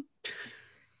room,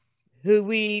 who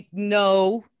we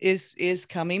know is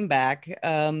coming back.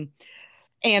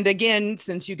 And again,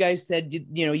 since you guys said,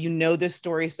 you know this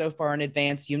story so far in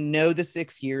advance, the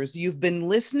 6 years, you've been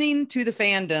listening to the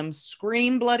fandom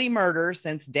scream bloody murder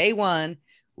since day one.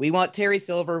 We want Terry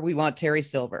Silver. We want Terry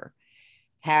Silver.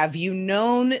 Have you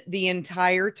known the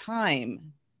entire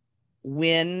time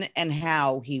when and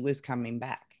how he was coming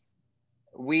back?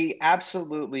 We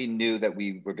absolutely knew that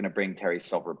we were going to bring Terry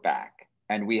Silver back.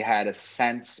 And we had a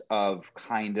sense of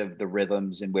kind of the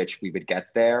rhythms in which we would get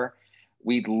there.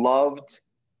 We loved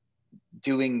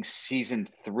doing season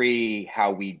 3,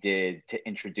 how we did, to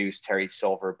introduce Terry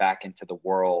Silver back into the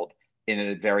world in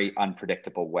a very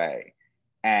unpredictable way.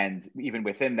 And even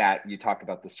within that, you talk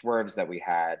about the swerves that we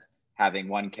had, having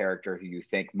one character who you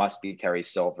think must be Terry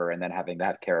Silver, and then having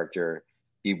that character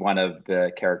be one of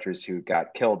the characters who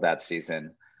got killed that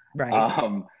season. Right.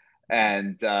 Well,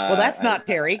 that's not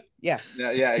Terry. Yeah,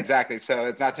 exactly. So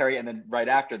it's not Terry. And then right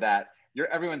after that,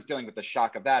 everyone's dealing with the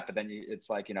shock of that. But then it's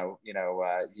like,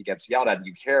 he gets yelled at, and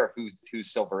you care who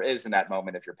Silver is in that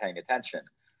moment if you're paying attention.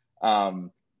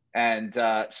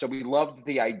 So we loved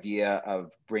the idea of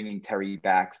bringing Terry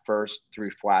back first through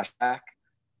flashback.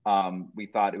 We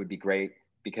thought it would be great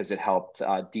because it helped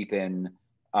deepen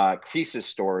Kreese's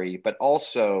story, but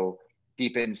also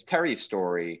deepens Terry's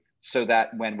story, so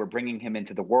that when we're bringing him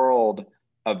into the world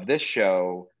of this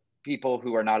show, people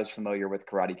who are not as familiar with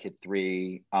Karate Kid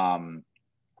 3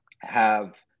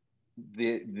 have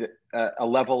a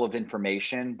level of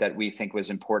information that we think was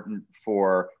important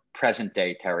for present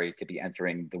day Terry to be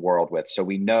entering the world with. So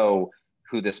we know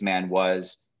who this man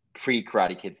was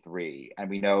pre-Karate Kid 3, and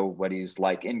we know what he's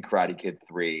like in Karate Kid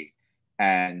 3.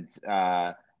 And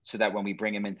so that when we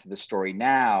bring him into the story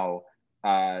now,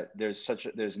 there's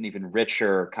an even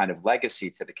richer kind of legacy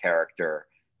to the character.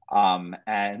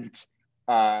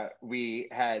 We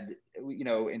had,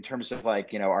 in terms of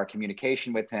our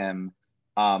communication with him,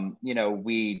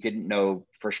 we didn't know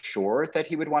for sure that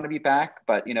he would want to be back,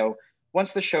 but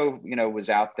once the show was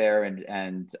out there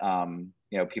and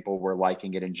people were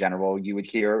liking it in general, you would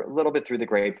hear a little bit through the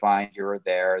grapevine here or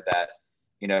there that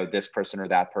this person or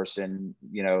that person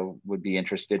would be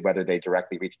interested, whether they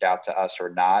directly reached out to us or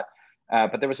not.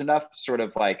 But there was enough sort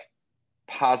of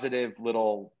positive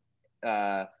little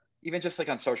even just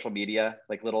on social media,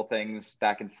 little things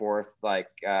back and forth,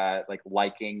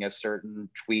 liking a certain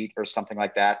tweet or something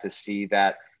like that, to see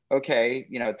that, okay,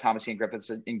 Thomasine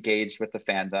Griffith's engaged with the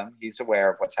fandom. He's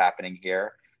aware of what's happening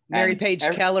here. Mary Page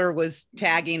Keller was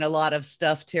tagging a lot of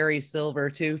stuff Terry Silver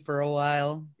too for a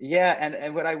while. Yeah,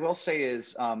 and what I will say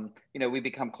is, we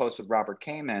become close with Robert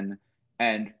Kamen,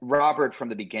 and Robert from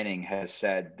the beginning has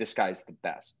said this guy's the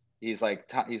best. He's like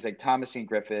Thomasine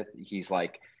Griffith. He's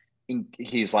like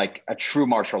a true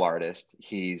martial artist.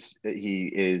 He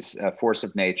is a force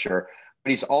of nature, but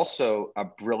he's also a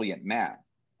brilliant man.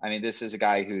 I mean, this is a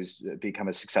guy who's become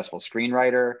a successful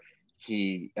screenwriter.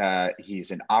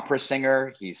 He's an opera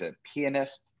singer. He's a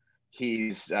pianist.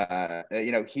 He's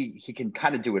he can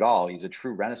kind of do it all. He's a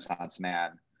true Renaissance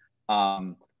man.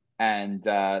 So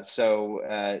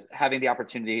having the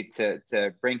opportunity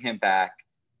to bring him back,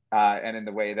 and in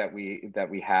the way that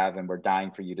we have, and we're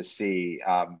dying for you to see,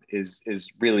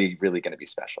 is really, really going to be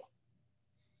special.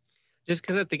 Just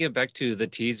kind of thinking back to the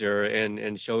teaser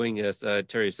and showing us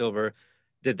Terry Silver,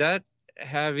 did that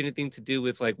have anything to do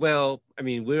with like, well, I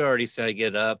mean, we're already setting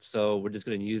it up, so we're just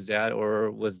going to use that,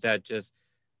 or was that just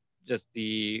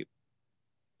the,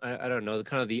 I don't know,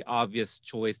 kind of the obvious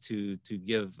choice to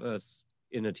give us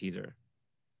in a teaser?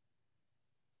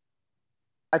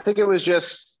 I think it was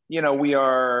just, we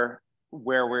are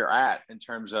where we're at in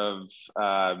terms of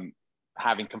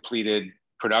having completed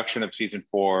production of season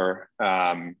 4.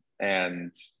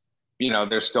 And,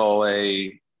 there's still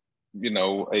a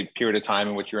period of time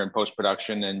in which you're in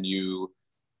post-production, and you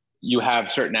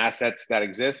have certain assets that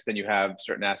exist, and you have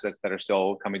certain assets that are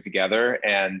still coming together.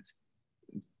 And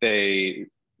there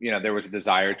was a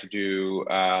desire to do,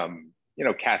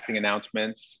 casting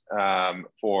announcements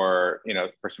for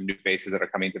some new faces that are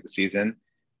coming to the season.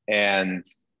 And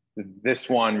this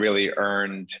one really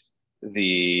earned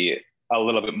a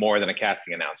little bit more than a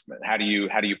casting announcement. How do you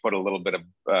put a little bit of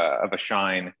a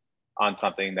shine on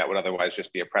something that would otherwise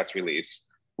just be a press release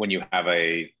when you have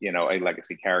a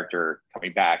legacy character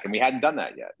coming back? And we hadn't done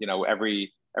that yet.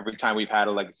 Every time we've had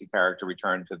a legacy character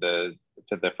return to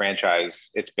the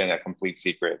franchise, it's been a complete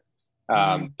secret.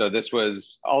 So this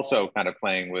was also kind of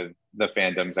playing with the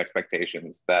fandom's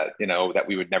expectations that that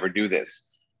we would never do this.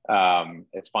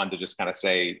 It's fun to just kind of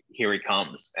say, here he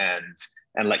comes, and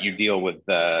let you deal with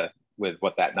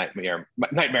what that nightmare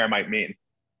might mean.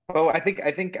 Oh, I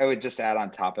think I would just add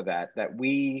on top of that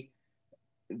we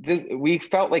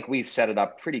felt like we set it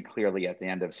up pretty clearly at the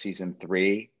end of season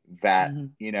 3 that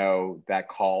that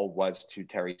call was to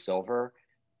Terry Silver,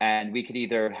 and we could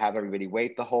either have everybody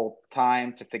wait the whole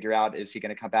time to figure out, is he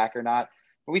going to come back or not?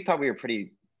 But we thought we were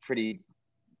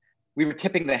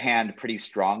tipping the hand pretty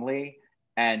strongly.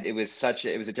 And it was a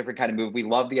different kind of move. We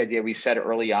love the idea. We said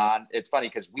early on, it's funny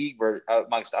because we were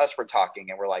amongst us, we're talking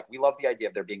and we're like, we love the idea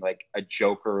of there being like a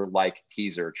Joker-like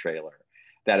teaser trailer,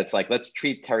 that it's like, let's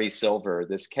treat Terry Silver,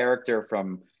 this character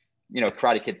from,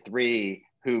 Karate Kid 3,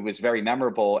 who was very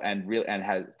memorable and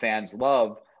had fans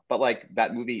love, but like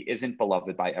that movie isn't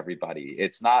beloved by everybody.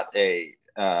 It's not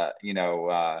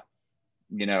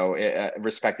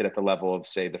respected at the level of,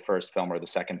 say, the first film or the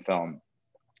second film.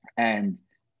 And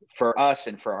for us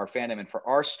and for our fandom and for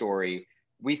our story,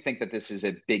 we think that this is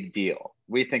a big deal.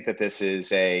 We think that this is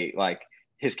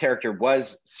his character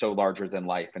was so larger than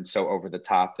life and so over the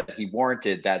top that he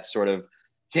warranted that sort of,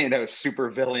 super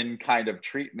villain kind of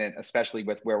treatment, especially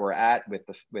with where we're at with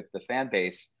the fan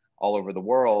base all over the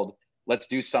world. Let's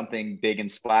do something big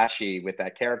and splashy with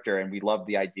that character. And we love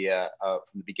the idea of,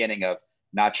 from the beginning, of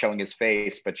not showing his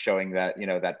face, but showing that,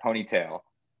 that ponytail.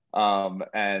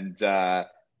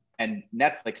 And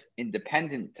Netflix,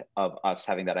 independent of us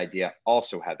having that idea,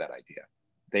 also had that idea.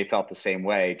 They felt the same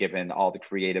way, given all the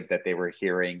creative that they were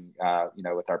hearing,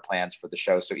 with our plans for the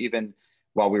show. So even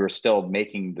while we were still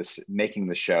making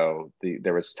the show,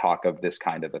 there was talk of this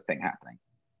kind of a thing happening.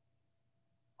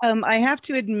 I have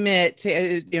to admit,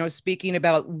 speaking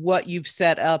about what you've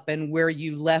set up and where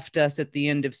you left us at the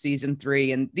end of season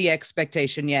 3 and the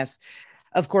expectation, yes,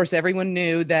 of course, everyone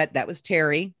knew that was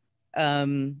Terry.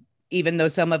 Even though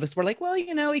some of us were like, well, he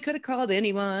could have called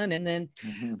anyone. And then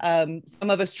some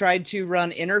of us tried to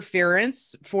run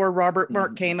interference for Robert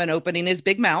Mark Kamen opening his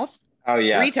big mouth. Oh,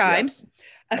 yes, 3 times.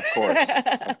 Yes.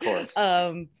 Of course.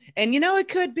 And it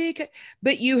could be,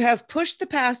 but you have pushed the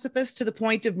pacifist to the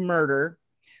point of murder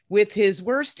with his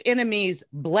worst enemy's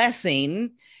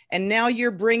blessing. And now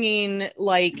you're bringing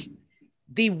like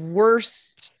the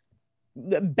worst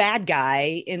bad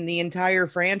guy in the entire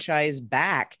franchise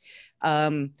back.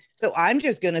 So I'm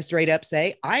just going to straight up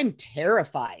say, I'm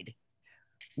terrified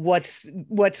what's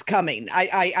coming.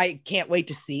 I can't wait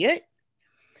to see it,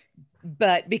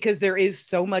 but because there is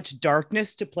so much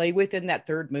darkness to play with in that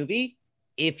third movie,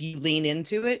 if you lean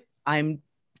into it, I'm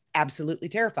absolutely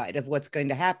terrified of what's going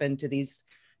to happen to these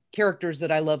characters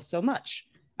that I love so much.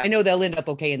 I know they'll end up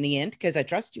okay in the end because I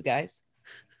trust you guys,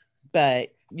 but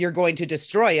you're going to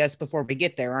destroy us before we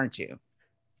get there, aren't you?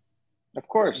 Of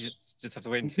course. Just have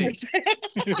to wait and see.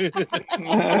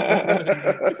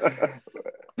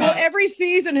 Well, every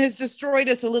season has destroyed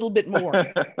us a little bit more.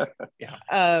 Yeah.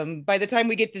 By the time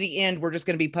we get to the end, we're just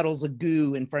going to be puddles of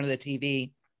goo in front of the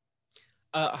TV.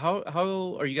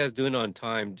 How are you guys doing on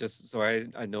time? Just so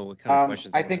I know what kind of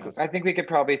questions I I want think to ask. I think we could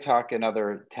probably talk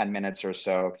another 10 minutes or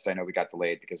so, because I know we got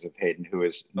delayed because of Hayden, who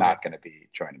is Okay. not going to be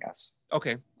joining us.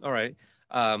 Okay. All right.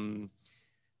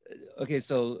 Okay.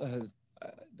 So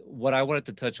what I wanted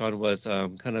to touch on was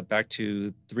kind of back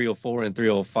to 304 and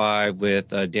 305 with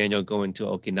Daniel going to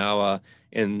Okinawa,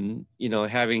 and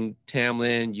having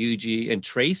Tamlin, Yuji, and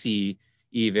Tracy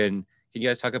even. Can you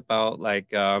guys talk about like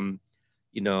coming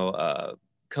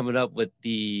up with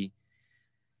the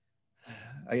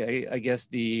I guess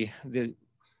the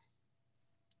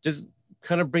just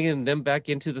kind of bringing them back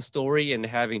into the story and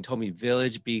having Tomi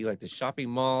Village be like the shopping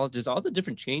mall, just all the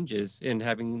different changes, and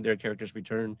having their characters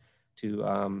return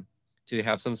to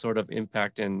have some sort of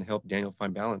impact and help Daniel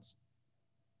find balance.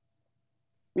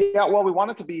 Yeah, well, we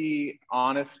wanted to be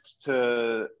honest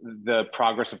to the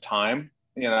progress of time,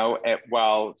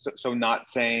 so not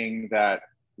saying that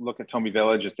look at Tomi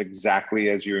Village, it's exactly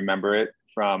as you remember it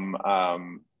from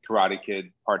Karate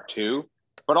Kid Part 2.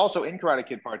 But also in Karate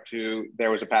Kid Part 2, there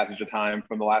was a passage of time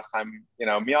from the last time,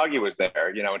 Miyagi was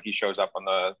there, and he shows up on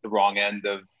the wrong end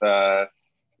of,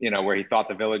 where he thought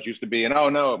the village used to be. And, oh,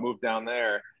 no, it moved down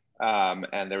there.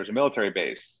 And there was a military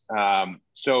base.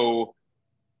 So,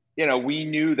 we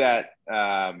knew that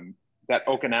that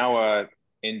Okinawa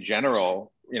in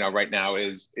general, right now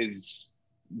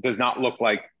does not look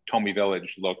like Tomi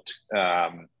Village looked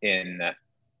in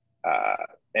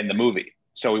the movie.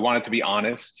 So we wanted to be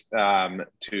honest to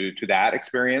that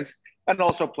experience, and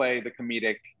also play the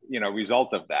comedic,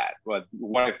 result of that. But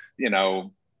what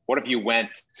if you went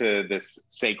to this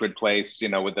sacred place,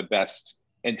 with the best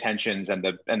intentions and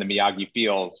the Miyagi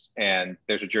feels, and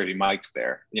there's a Jersey Mike's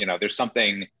there? There's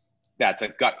something that's a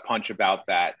gut punch about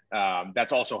that.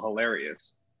 That's also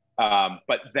hilarious.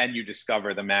 But then you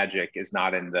discover the magic is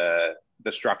not in the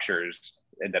structures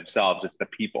in themselves; it's the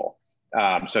people.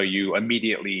 So you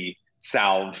immediately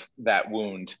salve that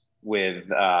wound with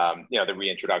the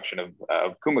reintroduction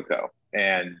of Kumiko,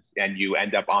 and you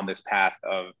end up on this path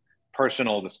of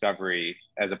personal discovery,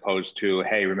 as opposed to,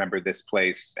 hey, remember this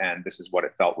place and this is what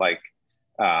it felt like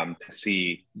to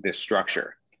see this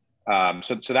structure.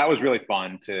 So that was really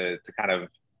fun to kind of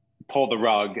pull the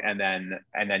rug and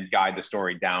then guide the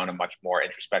story down a much more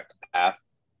introspective path.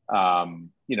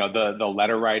 The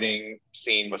letter writing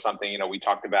scene was something we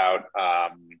talked about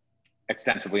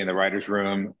extensively in the writer's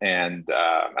room, and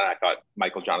I thought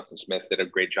Michael Jonathan Smith did a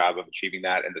great job of achieving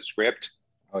that in the script.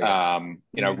 Oh,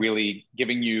 yeah. Really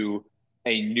giving you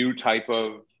a new type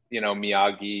of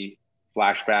Miyagi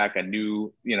flashback, a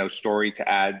new story to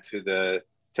add to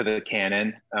the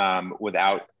canon,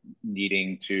 without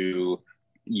needing to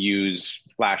use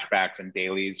flashbacks and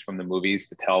dailies from the movies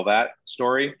to tell that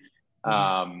story.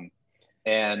 Mm-hmm.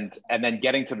 And then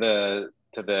getting to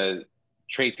the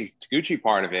Tracy Taguchi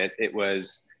part of it, it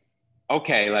was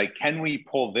okay. Like, can we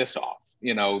pull this off?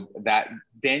 That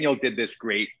Daniel did this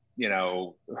great,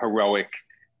 heroic,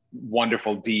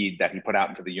 wonderful deed that he put out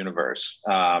into the universe,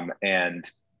 and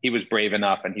he was brave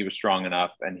enough, and he was strong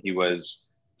enough, and he was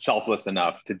selfless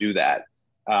enough to do that.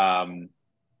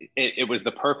 It was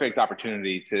the perfect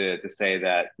opportunity to say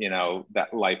that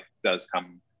that life does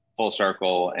come full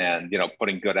circle, and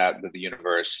putting good out into the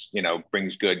universe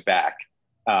brings good back.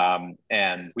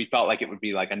 And we felt like it would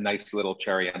be like a nice little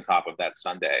cherry on top of that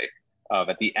sundae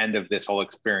at the end of this whole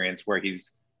experience, where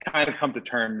he's kind of come to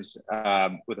terms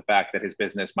with the fact that his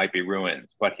business might be ruined,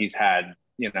 but he's had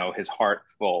his heart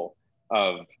full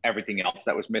of everything else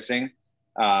that was missing.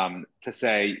 To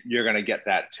say, you're going to get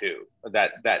that too,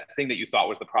 that thing that you thought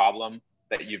was the problem,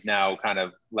 that you've now kind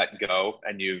of let go,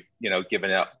 and you've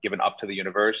given up to the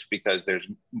universe because there's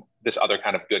this other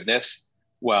kind of goodness.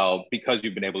 Well, because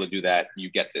you've been able to do that,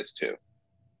 you get this too.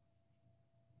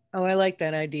 Oh, I like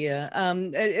that idea.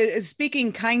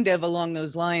 Speaking kind of along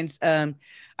those lines,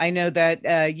 I know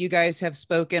that you guys have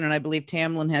spoken, and I believe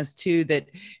Tamlin has too, that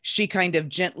she kind of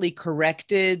gently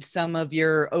corrected some of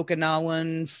your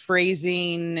Okinawan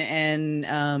phrasing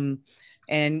and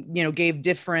gave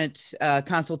different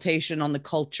consultation on the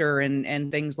culture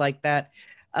and things like that.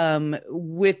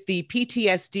 With the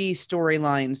PTSD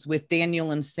storylines with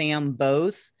Daniel and Sam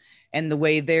both, and the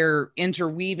way they're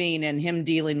interweaving, and him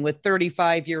dealing with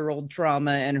 35-year-old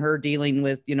trauma and her dealing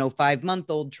with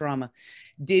 5-month-old trauma.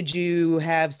 Did you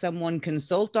have someone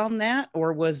consult on that,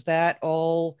 or was that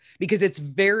all, because it's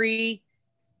very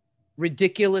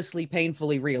ridiculously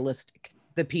painfully realistic,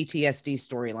 the PTSD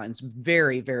storylines,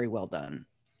 very, very well done.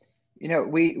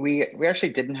 We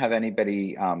actually didn't have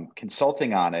anybody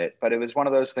consulting on it, but it was one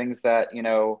of those things that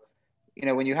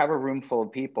when you have a room full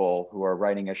of people who are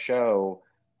writing a show,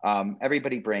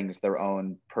 everybody brings their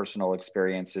own personal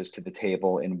experiences to the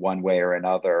table in one way or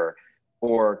another,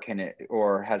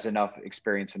 or has enough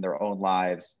experience in their own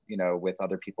lives, you know, with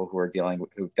other people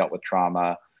who've dealt with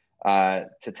trauma,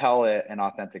 to tell an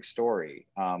authentic story.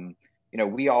 You know,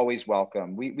 we always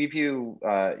welcome, we view,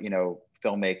 you know,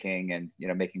 filmmaking and, you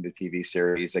know, making the TV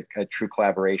series a true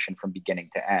collaboration from beginning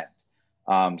to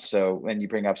end. So when you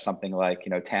bring up something like, you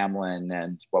know, Tamlin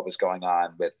and what was going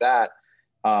on with that,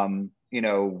 you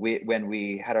know, when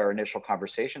we had our initial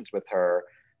conversations with her,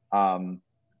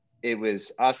 it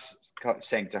was us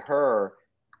saying to her,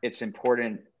 it's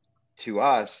important to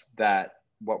us that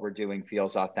what we're doing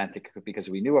feels authentic, because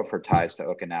we knew of her ties to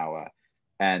Okinawa.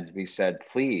 And we said,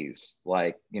 please,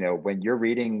 like, you know, when you're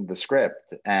reading the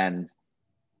script and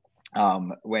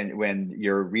when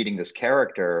you're reading this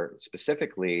character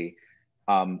specifically,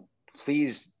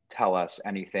 please tell us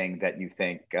anything that you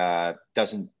think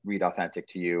doesn't read authentic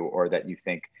to you, or that you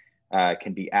think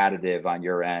can be additive on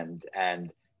your end.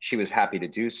 And she was happy to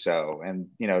do so. And,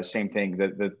 you know, same thing,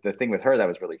 the thing with her that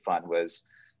was really fun was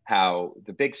how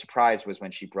the big surprise was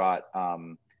when she brought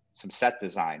some set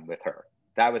design with her.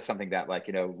 That was something that, like,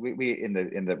 you know, we in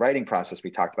the writing process,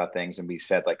 we talked about things and we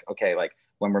said, like, okay, like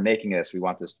when we're making this, we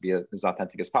want this to be as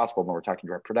authentic as possible. When we're talking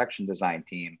to our production design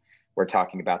team, we're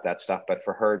talking about that stuff. But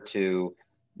for her to,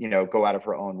 you know, go out of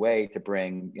her own way to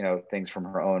bring, you know, things from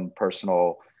her own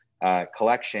personal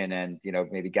collection, and, you know,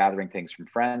 maybe gathering things from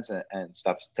friends and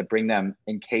stuff to bring them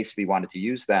in case we wanted to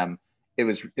use them, it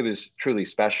was truly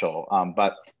special.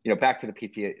 But, you know, back to the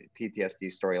PTSD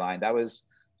storyline, that was,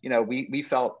 you know, we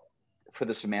felt for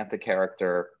the Samantha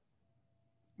character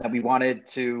that we wanted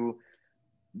to,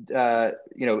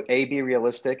 you know, be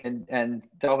realistic and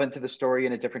delve into the story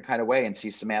in a different kind of way and see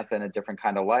Samantha in a different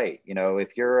kind of light. You know,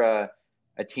 if you're a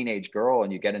teenage girl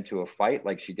and you get into a fight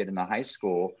like she did in the high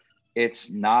school, it's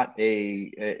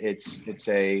a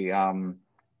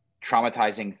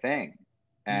traumatizing thing,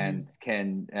 and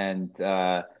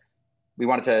we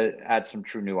wanted to add some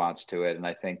true nuance to it. And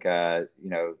I think, you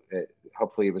know,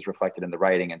 hopefully it was reflected in the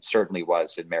writing, and certainly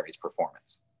was in Mary's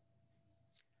performance.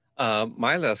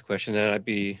 My last question, and I'd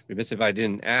be remiss if I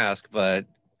didn't ask, but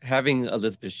having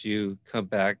Elizabeth Shue come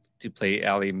back to play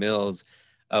Allie Mills,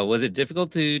 was it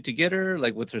difficult to get her,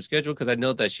 like, with her schedule? Because I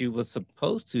know that she was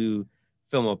supposed to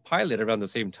film a pilot around the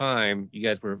same time you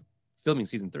guys were filming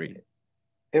season 3.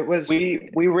 It was, we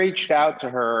reached out to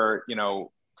her, you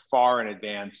know, far in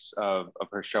advance of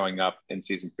her showing up in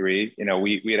season 3. You know,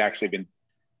 we had actually been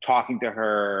talking to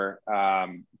her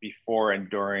before and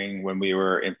during, when we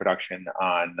were in production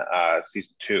on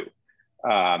season 2.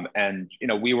 And, you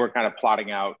know, we were kind of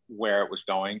plotting out where it was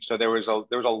going. So there was a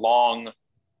long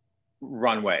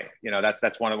runway. You know,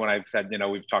 that's one of when I've said, you know,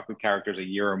 we've talked with characters a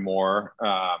year or more,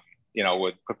 you know,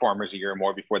 with performers a year or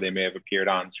more before they may have appeared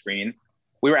on screen.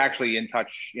 We were actually in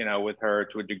touch, you know, with her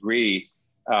to a degree,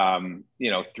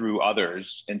 you know, through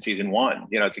others in season 1,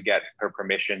 you know, to get her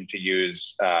permission to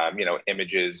use, you know,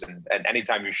 images. And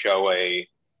anytime you show a,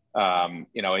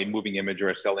 you know, a moving image or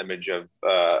a still image of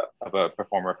a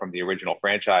performer from the original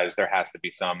franchise, there has to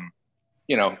be some,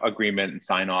 you know, agreement and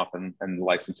sign off and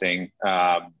licensing.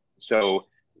 So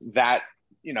that,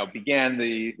 you know, began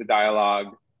the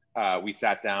dialogue. We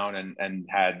sat down and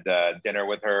had dinner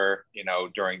with her, you know,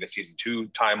 during the season 2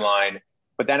 timeline.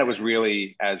 But then it was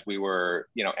really as we were,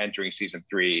 you know, entering season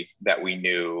 3 that we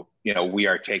knew, you know, we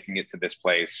are taking it to this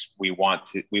place. We want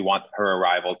her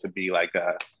arrival to be like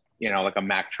a, you know, like a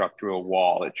Mack truck through a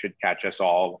wall. It should catch us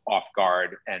all off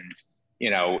guard. And,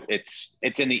 you know, it's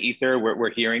in the ether.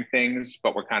 We're hearing things,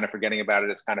 but we're kind of forgetting about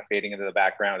it. It's kind of fading into the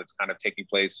background. It's kind of taking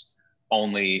place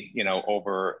only, you know,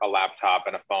 over a laptop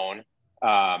and a phone.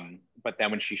 But then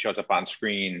when she shows up on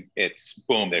screen, it's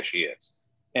boom, there she is.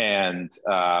 And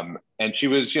she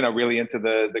was, you know, really into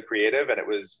the creative, and it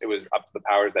was up to the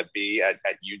powers that be at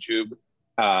YouTube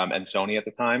and Sony at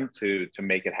the time to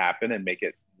make it happen and make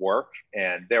it work.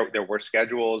 And there were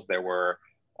schedules, there were,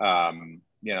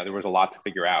 you know, there was a lot to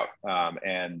figure out.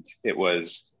 And it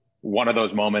was one of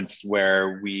those moments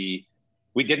where we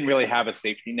didn't really have a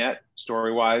safety net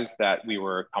story-wise that we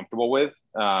were comfortable with.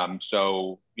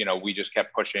 So, you know, we just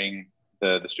kept pushing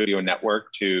the studio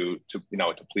network to you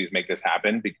know, to please make this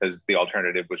happen, because the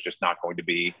alternative was just not going to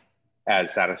be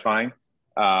as satisfying.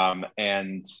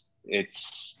 And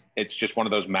it's just one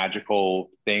of those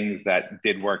magical things that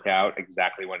did work out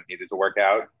exactly when it needed to work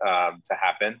out to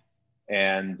happen.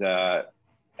 And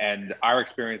our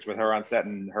experience with her on set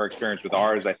and her experience with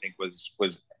ours, I think was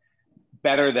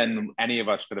better than any of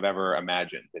us could have ever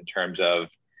imagined, in terms of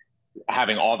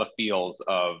having all the feels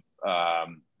of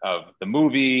the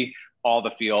movie, all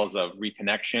the feels of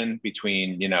reconnection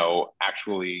between, you know,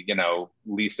 actually, you know,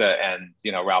 Lisa and,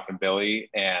 you know, Ralph and Billy,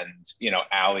 and, you know,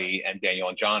 Allie and Daniel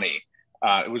and Johnny.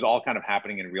 It was all kind of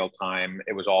happening in real time.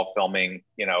 It was all filming,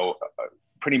 you know,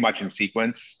 pretty much in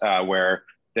sequence, where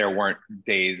there weren't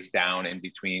days down in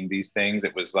between these things.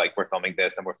 It was like, we're filming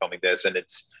this, then we're filming this. And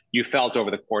you felt over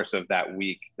the course of that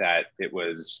week that it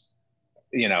was,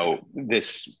 you know,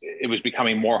 it was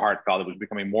becoming more heartfelt. It was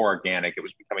becoming more organic. It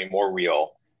was becoming more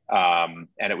real. And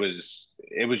it was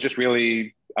just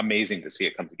really amazing to see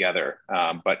it come together.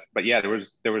 But yeah, there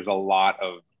was a lot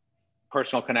of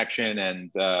personal connection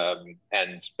and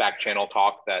back channel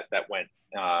talk that went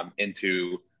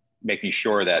into making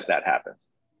sure that happened.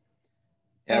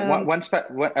 Yeah,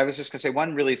 I was just gonna say,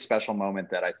 one really special moment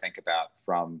that I think about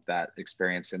from that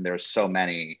experience, and there's so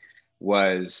many,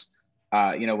 was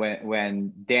you know,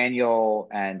 when Daniel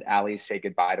and Allie say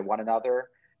goodbye to one another.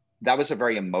 That was a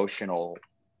very emotional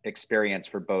experience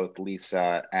for both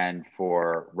Lisa and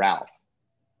for Ralph,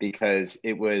 because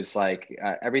it was like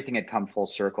everything had come full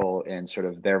circle in sort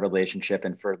of their relationship.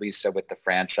 And for Lisa with the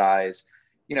franchise,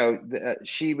 you know,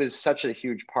 she was such a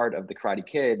huge part of the Karate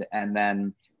Kid, and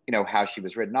then, you know, how she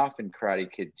was written off in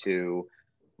Karate Kid 2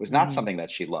 was not something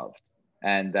that she loved.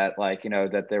 And that, like, you know,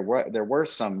 that there were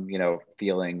some, you know,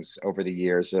 feelings over the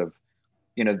years of,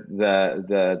 you know,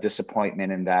 the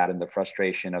disappointment in that and the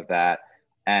frustration of that.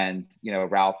 And, you know,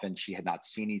 Ralph and she had not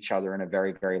seen each other in a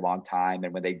very, very long time.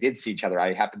 And when they did see each other,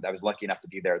 I was lucky enough to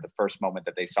be there the first moment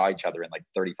that they saw each other in like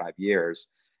 35 years.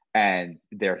 And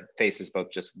their faces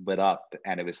both just lit up.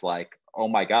 And it was like, oh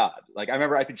my God. Like, I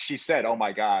remember, I think she said, oh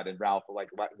my God. And Ralph like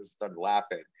started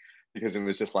laughing, because it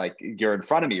was just like, you're in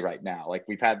front of me right now. Like,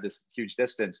 we've had this huge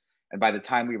distance. And by the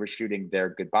time we were shooting their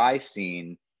goodbye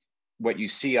scene, what you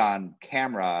see on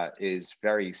camera is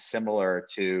very similar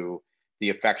to the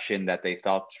affection that they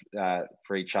felt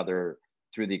for each other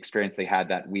through the experience they had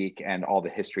that week and all the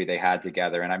history they had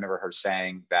together. And I remember her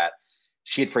saying that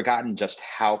she had forgotten just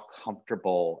how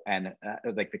comfortable and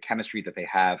like the chemistry that they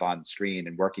have on screen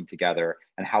and working together,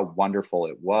 and how wonderful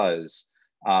it was.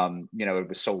 You know, it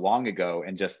was so long ago,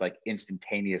 and just like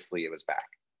instantaneously it was back.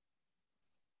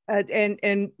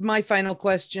 And my final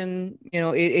question, you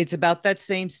know, it's about that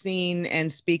same scene,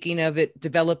 and speaking of it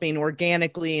developing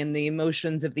organically and the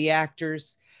emotions of the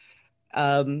actors.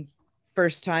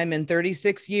 First time in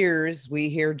 36 years, we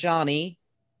hear Johnny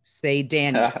say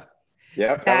Danny.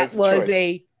 Yep, that was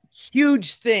a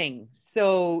huge thing.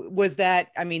 So was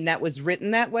that, I mean, that was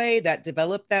written that way, that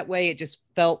developed that way. It just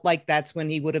felt like that's when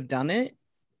he would have done it.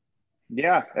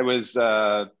 Yeah, it was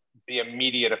the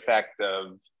immediate effect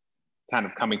of kind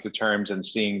of coming to terms and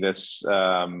seeing this,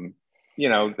 you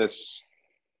know, this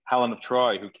Helen of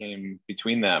Troy who came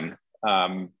between them,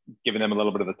 giving them a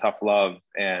little bit of the tough love,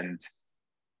 and,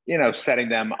 you know, setting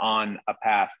them on a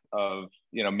path of,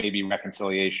 you know, maybe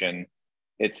reconciliation.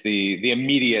 It's the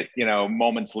immediate, you know,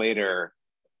 moments later,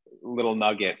 little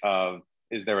nugget of,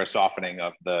 is there a softening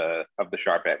of the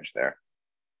sharp edge there?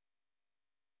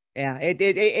 Yeah,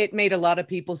 it made a lot of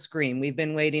people scream. We've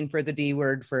been waiting for the D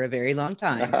word for a very long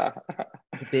time.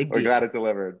 It's a big deal. We're glad it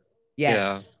delivered.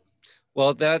 Yes. Yeah.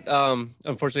 Well, that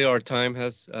unfortunately our time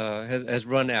has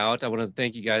run out. I want to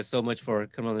thank you guys so much for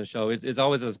coming on the show. It's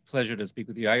always a pleasure to speak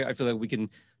with you. I feel like we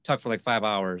can talk for like 5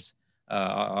 hours.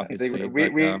 Obviously,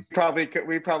 we probably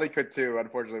could too.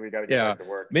 Unfortunately, we got to get back to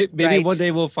work. Maybe one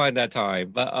day we'll find that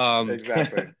time. But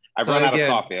exactly. I've run out of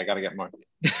coffee. I got to get more.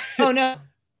 Oh no.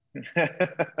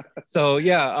 So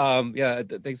yeah,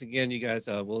 thanks again, you guys.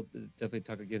 We'll definitely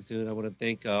talk again soon. I want to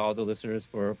thank all the listeners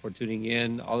for tuning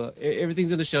in.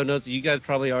 Everything's in the show notes. You guys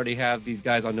probably already have these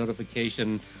guys on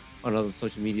notification on all the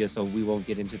social media, so we won't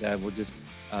get into that. We'll just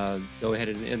go ahead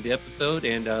and end the episode.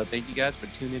 And thank you guys for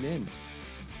tuning in.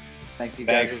 Thank you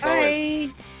guys. Thanks. As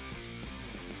always. Bye.